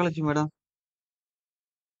 Nagalakshmi madam,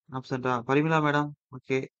 ஆப்சென்ட்டா. Parimala madam,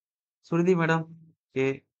 okay. சுருதி madam, okay.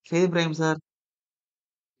 Syed Ibrahim sir,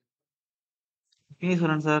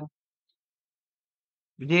 Vigneswaran sir,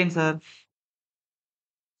 Vijayan sir,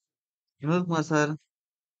 Vinodkumar sir,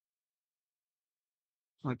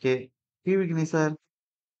 okay. Vignesh sir,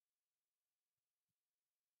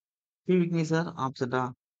 feel sir ஆப்சென்ட்டா?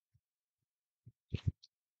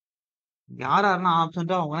 யார் யாரெல்லாம்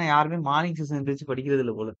ஆப்சென்ட்டோ அவங்கலாம் யாருமே morning session எந்திரிச்சு படிக்கிறது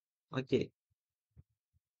இல்ல போல. Okay.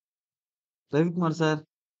 Ravikumar sir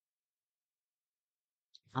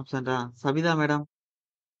ஆப்சென்ட்டா? Sabitha madam,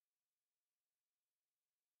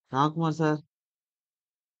 Ramkumar sir,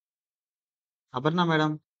 Aparna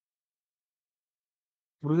madam,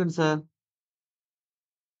 Murugan sir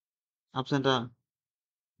ஆப்சென்ட்டா?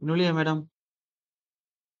 Vinolia madam,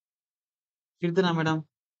 Keerthana madam,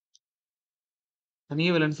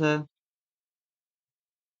 தனியவேலன் sir,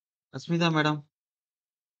 Asmita madam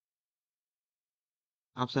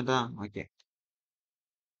ஆப்சென்ட்டா? Okay.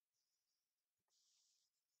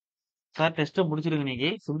 Sir டெஸ்ட்ட முடிச்சிடுங்க இன்னைக்கு.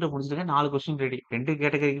 ஷிஃப்ட்ட முடிச்சிடுங்க. 4 question ready. 2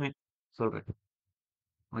 கேட்டகரிக்குமே சொல்றேன்.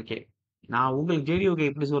 ஓகே. நான் உங்களுக்கு ஜேடிஓக்கு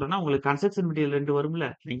எப்படி சொல்றேன்னா, உங்களுக்கு கன்ஸ்ட்ரக்ஷன் மெட்டீரியல் 2 வரும்ல.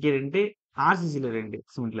 இங்க 2, ஆர்சிசில 2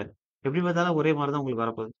 சிமெண்ட்ல. எப்படி பார்த்தாலும் ஒரே மாரி தான் உங்களுக்கு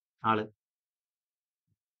வரப்போகுது. 4.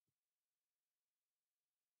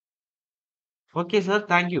 Okay sir.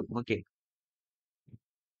 Thank you. Okay.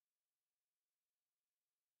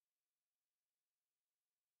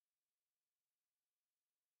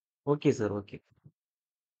 Okay sir. Okay.